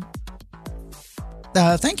Day, Adam.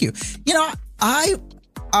 Thank you. You know,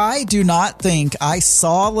 I do not think I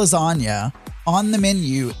saw lasagna on the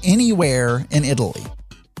menu anywhere in Italy.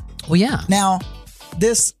 Well, yeah. Now,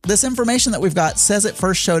 this information that we've got says it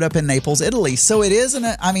first showed up in Naples, Italy. So it is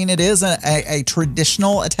a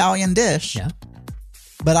traditional Italian dish. Yeah.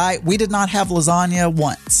 But we did not have lasagna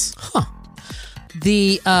once. Huh.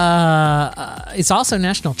 It's also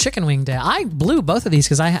National Chicken Wing Day. I blew both of these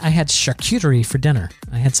because I had charcuterie for dinner.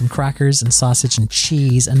 I had some crackers and sausage and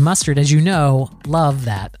cheese and mustard. As you know, love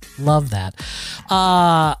that.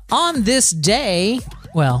 On this day,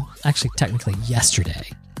 well, actually, technically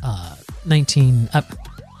yesterday,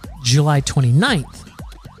 July 29th.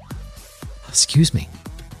 Excuse me.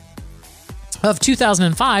 Of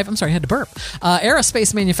 2005, I'm sorry, I had to burp.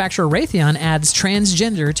 Aerospace manufacturer Raytheon adds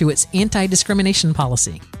transgender to its anti-discrimination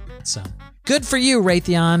policy. So, good for you,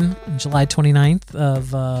 Raytheon, on July 29th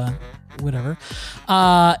of whatever.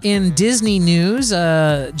 In Disney news,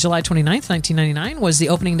 July 29th, 1999 was the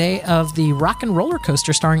opening day of the Rock and Roller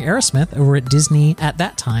Coaster starring Aerosmith over at Disney, at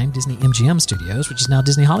that time, Disney MGM Studios, which is now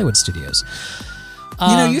Disney Hollywood Studios.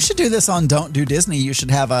 You should do this on Don't Do Disney. You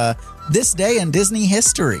should have this day in Disney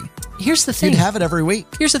history. Here's the thing. You'd have it every week.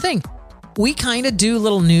 Here's the thing. We kind of do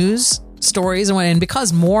little news stories, and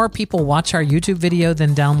because more people watch our YouTube video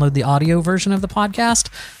than download the audio version of the podcast,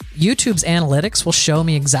 YouTube's analytics will show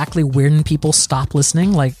me exactly when people stop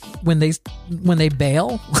listening, like when they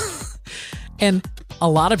bail. And a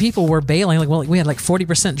lot of people were bailing. We had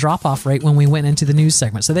 40% drop-off rate when we went into the news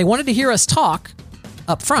segment. So they wanted to hear us talk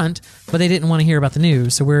up front, but they didn't want to hear about the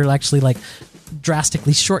news. So we're actually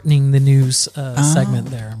drastically shortening the news segment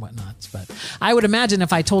there and whatnot. But I would imagine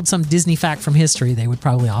if I told some Disney fact from history, they would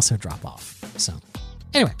probably also drop off. So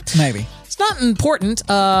anyway, maybe it's not important.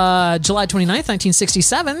 July 29th,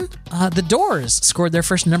 1967, The Doors scored their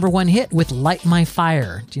first #1 hit with "Light My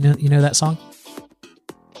Fire." Do you know that song?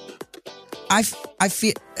 I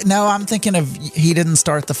feel no. I'm thinking of "He Didn't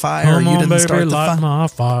Start the Fire." Come you on, didn't baby, start the light my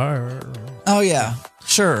fire. Oh yeah.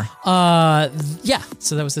 Sure. Yeah,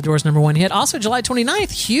 so that was the Doors' #1 hit. Also, July 29th,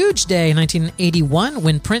 huge day, 1981,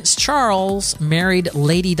 when Prince Charles married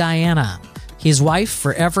Lady Diana, his wife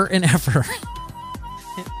forever and ever.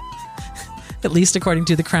 At least according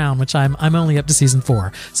to The Crown, which I'm only up to season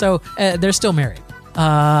 4. So they're still married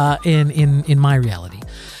in my reality.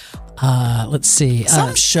 Let's see.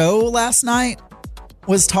 Some show last night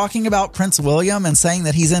was talking about Prince William and saying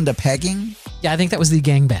that he's into pegging. Yeah, I think that was the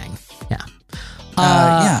gangbang. Yeah.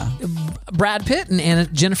 Yeah. Brad Pitt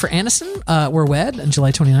and Jennifer Aniston were wed on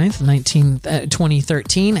July 29th,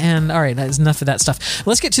 2013. And all right, that's enough of that stuff.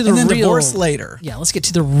 Let's get to the real... divorce later. Yeah, let's get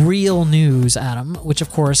to the real news, Adam, which,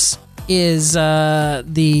 of course, is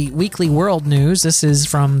the Weekly World News. This is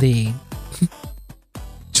from the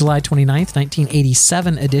July 29th,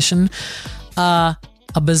 1987 edition. A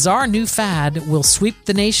bizarre new fad will sweep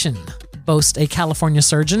the nation, boasts a California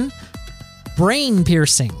surgeon. Brain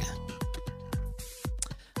piercing.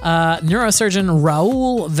 Neurosurgeon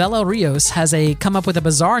Raul Villarrios has come up with a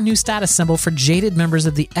bizarre new status symbol for jaded members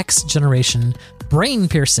of the X generation: brain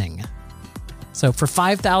piercing. So for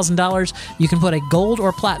 $5,000, you can put a gold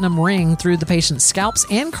or platinum ring through the patient's scalps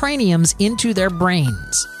and craniums into their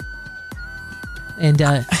brains. And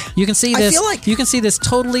you can see this. You can see this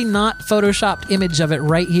totally not photoshopped image of it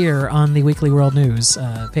right here on the Weekly World News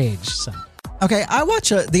page. So. Okay, I watch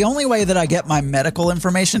the only way that I get my medical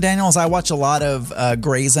information, Daniel, is I watch a lot of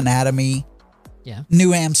Grey's Anatomy,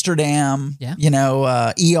 New Amsterdam,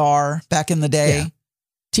 ER back in the day. Yeah.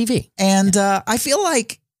 TV. And I feel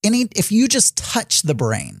like if you just touch the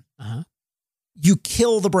brain, you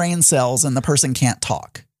kill the brain cells and the person can't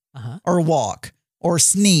talk or walk or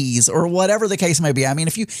sneeze or whatever the case may be. I mean,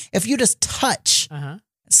 if you just touch.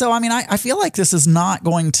 So, I mean, I feel like this is not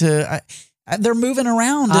going to... they're moving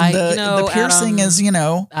around, and the piercing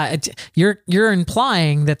Adam, is, You're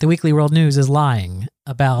implying that the Weekly World News is lying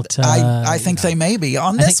about. I think they may be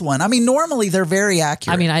on this one. I mean, normally they're very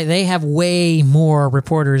accurate. I mean, they have way more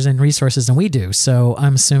reporters and resources than we do, so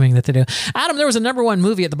I'm assuming that they do. Adam, there was a #1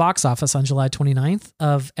 movie at the box office on July 29th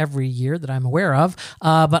of every year that I'm aware of,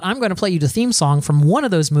 but I'm going to play you the theme song from one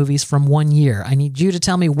of those movies from one year. I need you to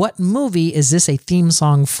tell me, what movie is this a theme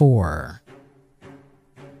song for?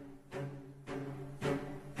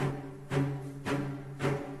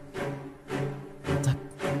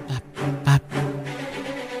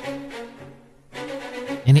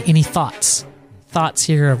 Any thoughts? thoughts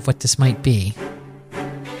here of what this might be.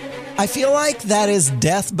 I feel like that is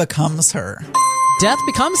Death Becomes Her. Death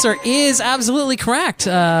Becomes Her is absolutely correct.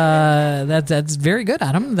 That's very good,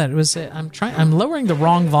 Adam. That was. I'm lowering the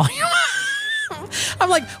wrong volume. I'm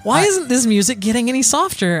like, why isn't this music getting any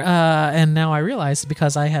softer? And now I realize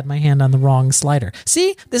because I had my hand on the wrong slider.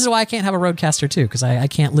 See, this is why I can't have a Rodecaster 2, because I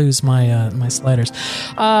can't lose my sliders.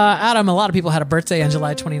 Adam, a lot of people had a birthday on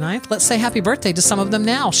July 29th. Let's say happy birthday to some of them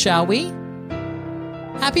now, shall we?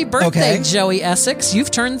 Happy birthday, Okay. Joey Essex.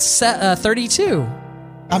 You've turned 32.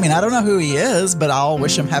 I mean, I don't know who he is, but I'll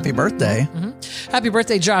wish him happy birthday. Happy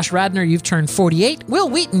birthday, Josh Radner. You've turned 48. Will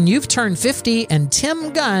Wheaton, you've turned 50. And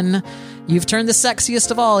Tim Gunn, you've turned the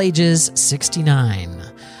sexiest of all ages, 69.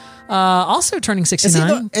 Also turning Is he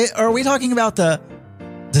 69. are we talking about the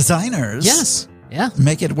designers? Yes. Yeah.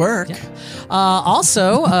 Make it work. Yeah.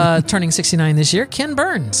 Also turning 69 this year, Ken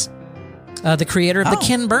Burns, the creator of the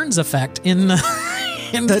Ken Burns effect in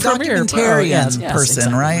The Premiere. documentarian Yes,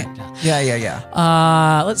 person, exactly right?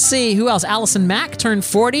 Yeah. Let's see who else. Allison Mack turned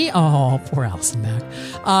 40. Oh, poor Allison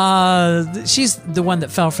Mack. She's the one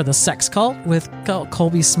that fell for the sex cult with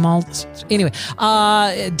Colby Small. Anyway,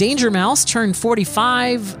 Danger Mouse turned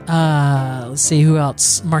 45. Let's see who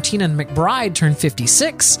else. Martina McBride turned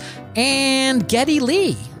 56, and Geddy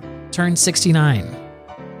Lee turned 69.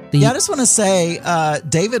 I just want to say,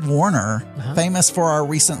 David Warner, famous for our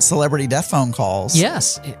recent celebrity death phone calls.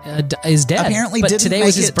 Yes, is dead. Apparently but didn't today make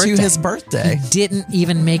was his it birthday. to his birthday. He didn't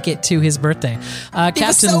even make it to his birthday.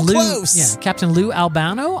 Captain so Lou, close. Yeah, Captain Lou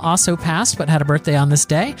Albano also passed, but had a birthday on this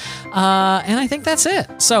day. And I think that's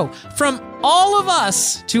it. So from all of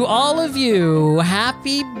us to all of you,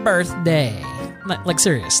 happy birthday! Like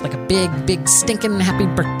serious, like a big stinking happy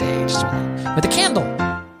birthday, just with a candle.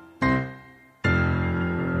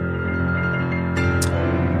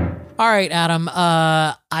 All right, Adam.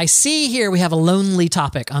 I see here we have a lonely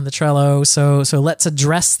topic on the Trello, so let's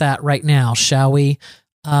address that right now, shall we?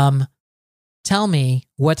 Tell me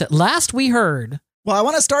what last we heard. Well, I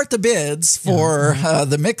want to start the bids for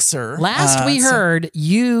the mixer. Last we heard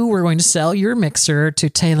you were going to sell your mixer to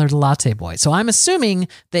Taylor the Latte Boy. So I'm assuming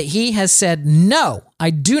that he has said, no,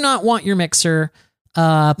 I do not want your mixer.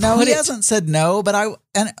 No, he hasn't said no, but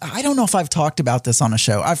I don't know if I've talked about this on a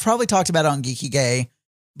show. I've probably talked about it on Geeky Gay,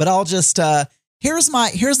 but I'll just, here's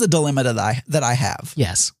the dilemma that I have.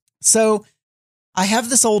 Yes. So I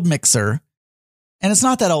have this old mixer. And it's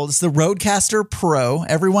not that old. It's the Rodecaster Pro.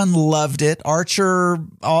 Everyone loved it. Archer,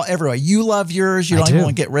 everyone. You love yours. You don't even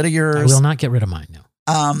want to get rid of yours. I will not get rid of mine, no.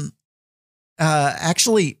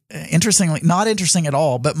 Actually, interestingly, not interesting at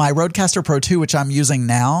all, but my Rodecaster Pro 2, which I'm using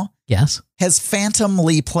now, yes, has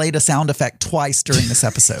phantomly played a sound effect twice during this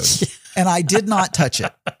episode. And I did not touch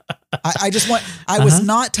it. I was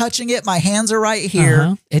not touching it. My hands are right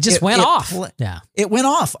here. It just went off. It went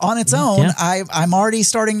off on its own. Yeah. I'm already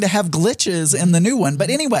starting to have glitches in the new one. But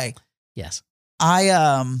anyway. Yes.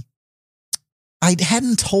 I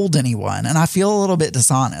hadn't told anyone, and I feel a little bit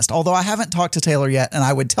dishonest, although I haven't talked to Taylor yet, and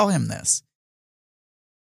I would tell him this.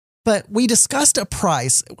 But we discussed a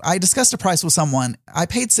price. I discussed a price with someone. I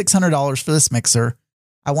paid $600 for this mixer.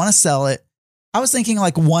 I want to sell it. I was thinking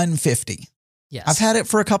like $150. Yes. I've had it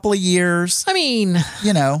for a couple of years. I mean,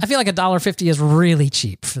 you know, I feel like $1.50 is really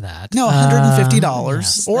cheap for that. No, $150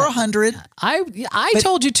 yes. or $100. I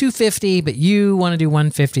told you $250, but you want to do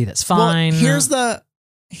 $150. That's fine. Well,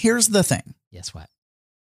 here's the thing. Yes, what?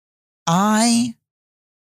 I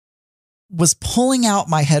was pulling out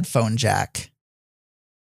my headphone jack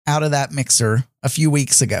out of that mixer a few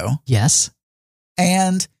weeks ago. Yes.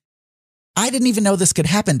 And I didn't even know this could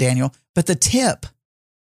happen, Daniel, but the tip,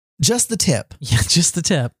 just the tip. Yeah, just the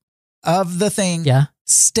tip. Of the thing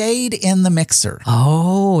stayed in the mixer.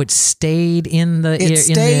 Oh, it stayed in the It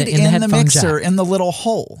stayed in the mixer jack. In the little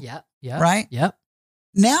hole. Yeah. Yeah. Right? Yep.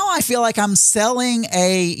 Now I feel like I'm selling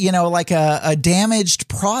a damaged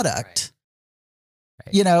product.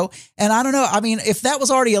 Right. You know, and I don't know. I mean, if that was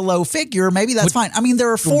already a low figure, maybe that's fine. I mean,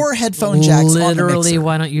 there are 4 headphone jacks on the mixer.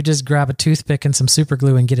 Why don't you just grab a toothpick and some super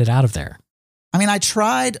glue and get it out of there? I mean, I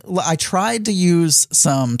tried to use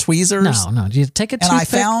some tweezers. No. You take a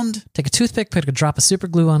toothpick. Take a toothpick, put a drop of super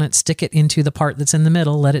glue on it, stick it into the part that's in the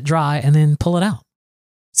middle, let it dry, and then pull it out.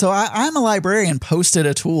 So I'm a librarian. Posted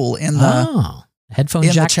a tool in the headphone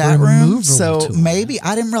jack the chat room. So tool. maybe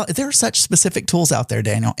I didn't realize there are such specific tools out there,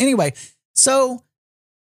 Daniel. Anyway, so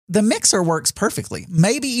the mixer works perfectly,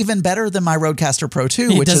 maybe even better than my Rodecaster Pro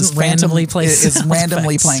 2, which is randomly playing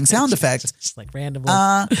sound effects. Just like randomly.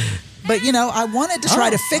 But you know, I wanted to try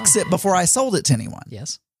to fix it before I sold it to anyone.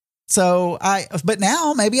 Yes. So but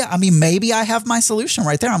now maybe I have my solution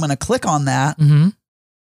right there. I'm going to click on that. Mm-hmm.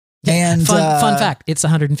 And fun fact, it's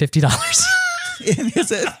 $150.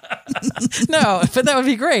 Is it? No, but that would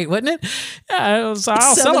be great, wouldn't it? Yeah, so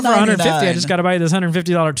I'll sell it for $150. I just got to buy this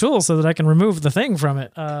 $150 tool so that I can remove the thing from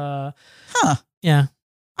it. Yeah.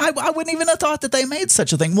 I wouldn't even have thought that they made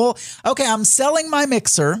such a thing. Well, okay, I'm selling my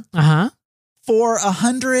mixer for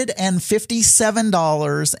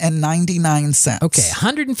 $157.99. Okay,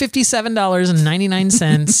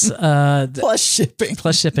 $157.99 plus shipping.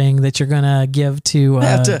 Plus shipping that you're gonna give to.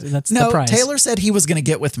 That's the price. Taylor said he was going to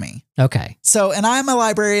get with me. Okay. So, and I'm a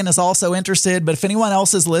librarian is also interested, but if anyone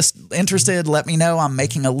else is interested, let me know. I'm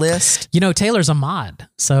making a list. You know, Taylor's a mod,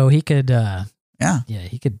 so he could.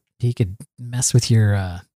 He could mess with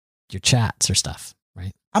your chats or stuff,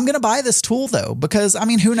 right? I'm going to buy this tool though, because I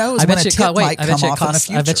mean, who knows when a tip might come off in the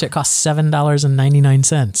future. I bet you it costs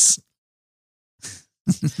 $7.99.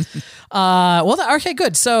 Okay,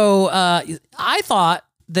 good. So I thought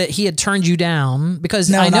that he had turned you down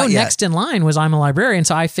because I know next in line was I'm a librarian.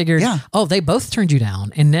 So I figured, they both turned you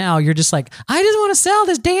down. And now you're just like, I just want to sell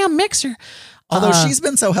this damn mixer. Although she's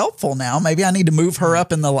been so helpful now, maybe I need to move her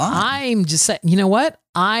up in the line. I'm just saying, you know what?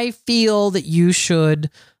 I feel that you should.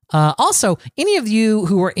 Also, any of you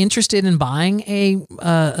who are interested in buying a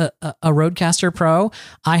Rodecaster Pro,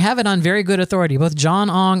 I have it on very good authority. Both John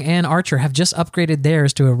Ong and Archer have just upgraded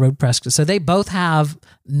theirs to a Rodecaster. So they both have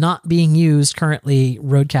not being used currently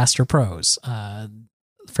Rodecaster Pros.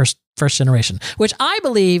 First generation, which I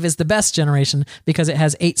believe is the best generation because it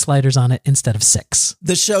has 8 sliders on it instead of 6.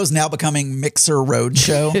 The show's now becoming Mixer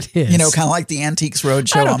Roadshow. It is. You know, kind of like the Antiques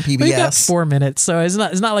Roadshow on PBS. We've got 4 minutes, so it's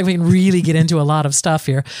not like we can really get into a lot of stuff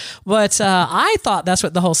here. But I thought that's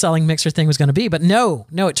what the whole selling mixer thing was going to be. But no,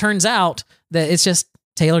 it turns out that it's just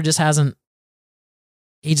Taylor just hasn't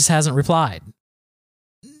replied.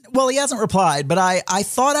 Well, he hasn't replied, but I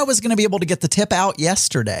thought I was going to be able to get the tip out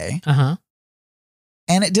yesterday.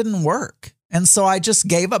 And it didn't work. And so I just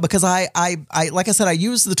gave up because I like I said, I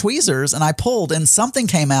used the tweezers and I pulled and something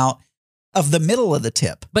came out of the middle of the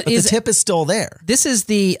tip. But the tip is still there. This is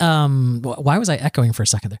the, why was I echoing for a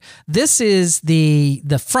second there? This is the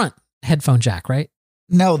front headphone jack, right?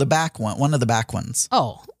 No, the back one of the back ones.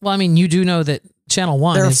 Oh, well, I mean, you do know that channel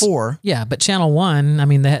 1 there are 4. Yeah, but channel 1, I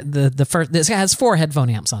mean, the first, this has 4 headphone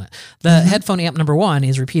amps on it. The headphone amp number 1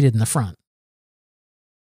 is repeated in the front.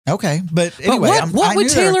 Okay, but anyway, what would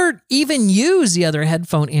Taylor even use the other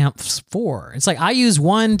headphone amps for? It's like I use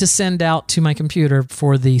one to send out to my computer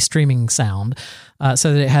for the streaming sound,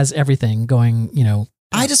 so that it has everything going. You know,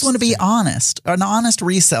 I just want to be honest, an honest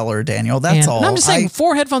reseller, Daniel. That's all. And I'm just saying,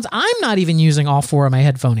 4 headphones. I'm not even using all 4 of my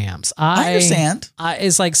headphone amps. I understand.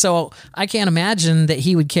 It's like so. I can't imagine that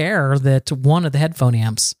he would care that one of the headphone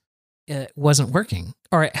amps wasn't working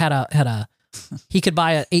or it had a. He could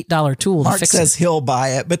buy an $8 tool. Mark to fix says it. He'll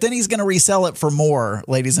buy it, but then he's going to resell it for more,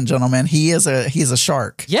 ladies and gentlemen. He's a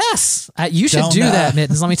shark. Yes, you should do that,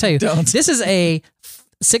 Mittens. Let me tell you, this is a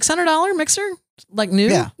 $600 mixer, like new.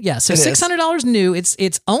 Yeah. So $600 new.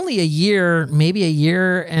 It's only a year, maybe a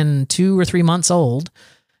year and 2 or 3 months old.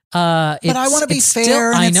 But I want to be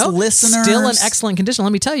fair. I know, listeners. Still in excellent condition.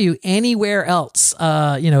 Let me tell you, anywhere else,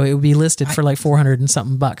 it would be listed for like $400 and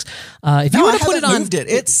something bucks. If you were to put it on,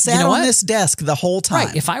 it sat on this desk the whole time.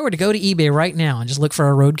 Right. If I were to go to eBay right now and just look for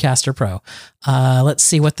a Rodecaster Pro, let's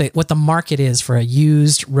see what the market is for a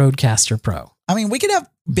used Rodecaster Pro. I mean, we could have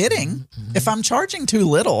bidding. If I'm charging too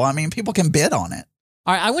little, I mean, people can bid on it.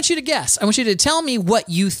 All right. I want you to guess. I want you to tell me what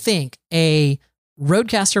you think a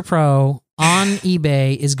Rodecaster Pro on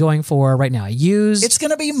eBay is going for right now. It's going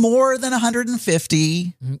to be more than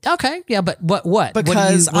 150. Okay, yeah, but what?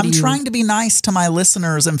 Because I'm trying to be nice to my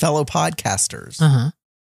listeners and fellow podcasters.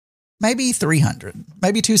 Maybe 300,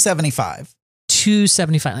 maybe 275.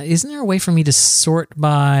 275. Isn't there a way for me to sort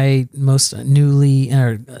by most newly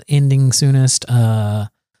or ending soonest?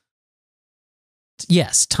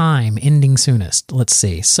 Yes, time ending soonest. Let's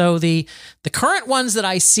see. So the current ones that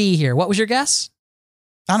I see here. What was your guess?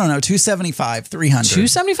 I don't know, 275, 300.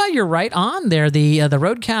 275, you're right on there. The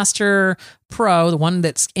Rodecaster Pro, the one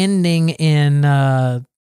that's ending in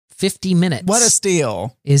 50 minutes. What a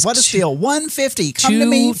steal. What a steal. 150. Come to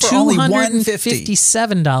me for only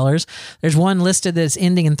 $157. There's one listed that's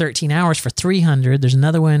ending in 13 hours for $300. There's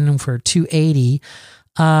another one for $280.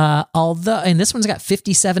 And this one's got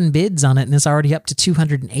 57 bids on it and it's already up to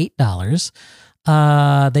 $208.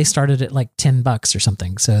 They started at like $10 or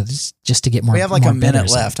something. So just to get more. We have like a minute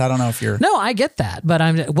left. I don't know if you're. No, I get that, but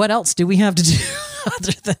what else do we have to do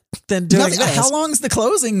other than doing this? How long's the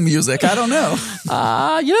closing music? I don't know.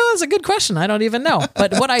 That's a good question. I don't even know.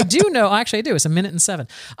 But what I do know, actually I do. It's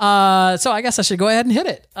 1:07. So I guess I should go ahead and hit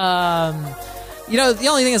it. You know, the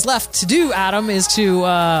only thing that's left to do, Adam, is to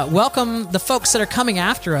welcome the folks that are coming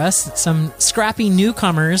after us. Some scrappy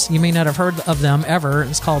newcomers. You may not have heard of them ever.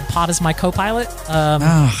 It's called Pod is My Co-Pilot.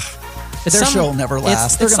 Their show will never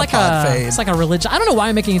last. They're going to pod fade. It's like a religion. I don't know why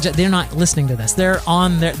I'm making it. They're not listening to this. They're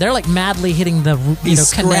on there. They're like madly hitting the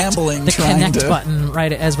connect button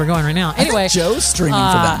right as we're going right now. Anyway, Joe's streaming for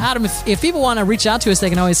them. Adam, if people want to reach out to us, they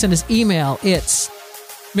can always send us email. It's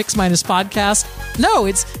Mix-Podcast. No,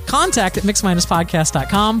 it's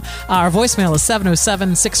contact@mix-podcast.com. Our voicemail is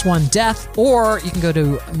 707-61-DEATH, or you can go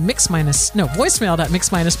to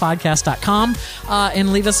voicemail.mix-podcast.com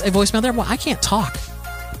and leave us a voicemail there. Well, I can't talk.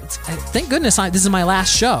 Thank goodness this is my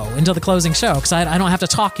last show until the closing show, because I don't have to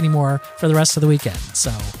talk anymore for the rest of the weekend.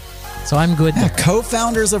 So I'm good there.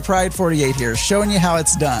 Co-founders of Pride 48 here, showing you how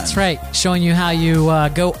it's done. That's right. Showing you how you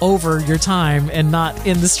go over your time and not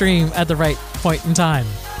in the stream at the right point in time.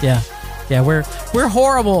 Yeah, we're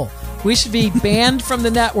horrible. We should be banned from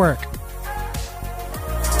the network.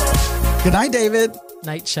 Good night, David.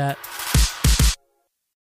 Night, chat.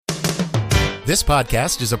 This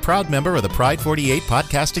podcast is a proud member of the Pride 48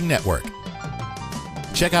 Podcasting Network.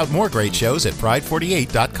 Check out more great shows at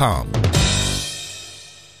pride48.com.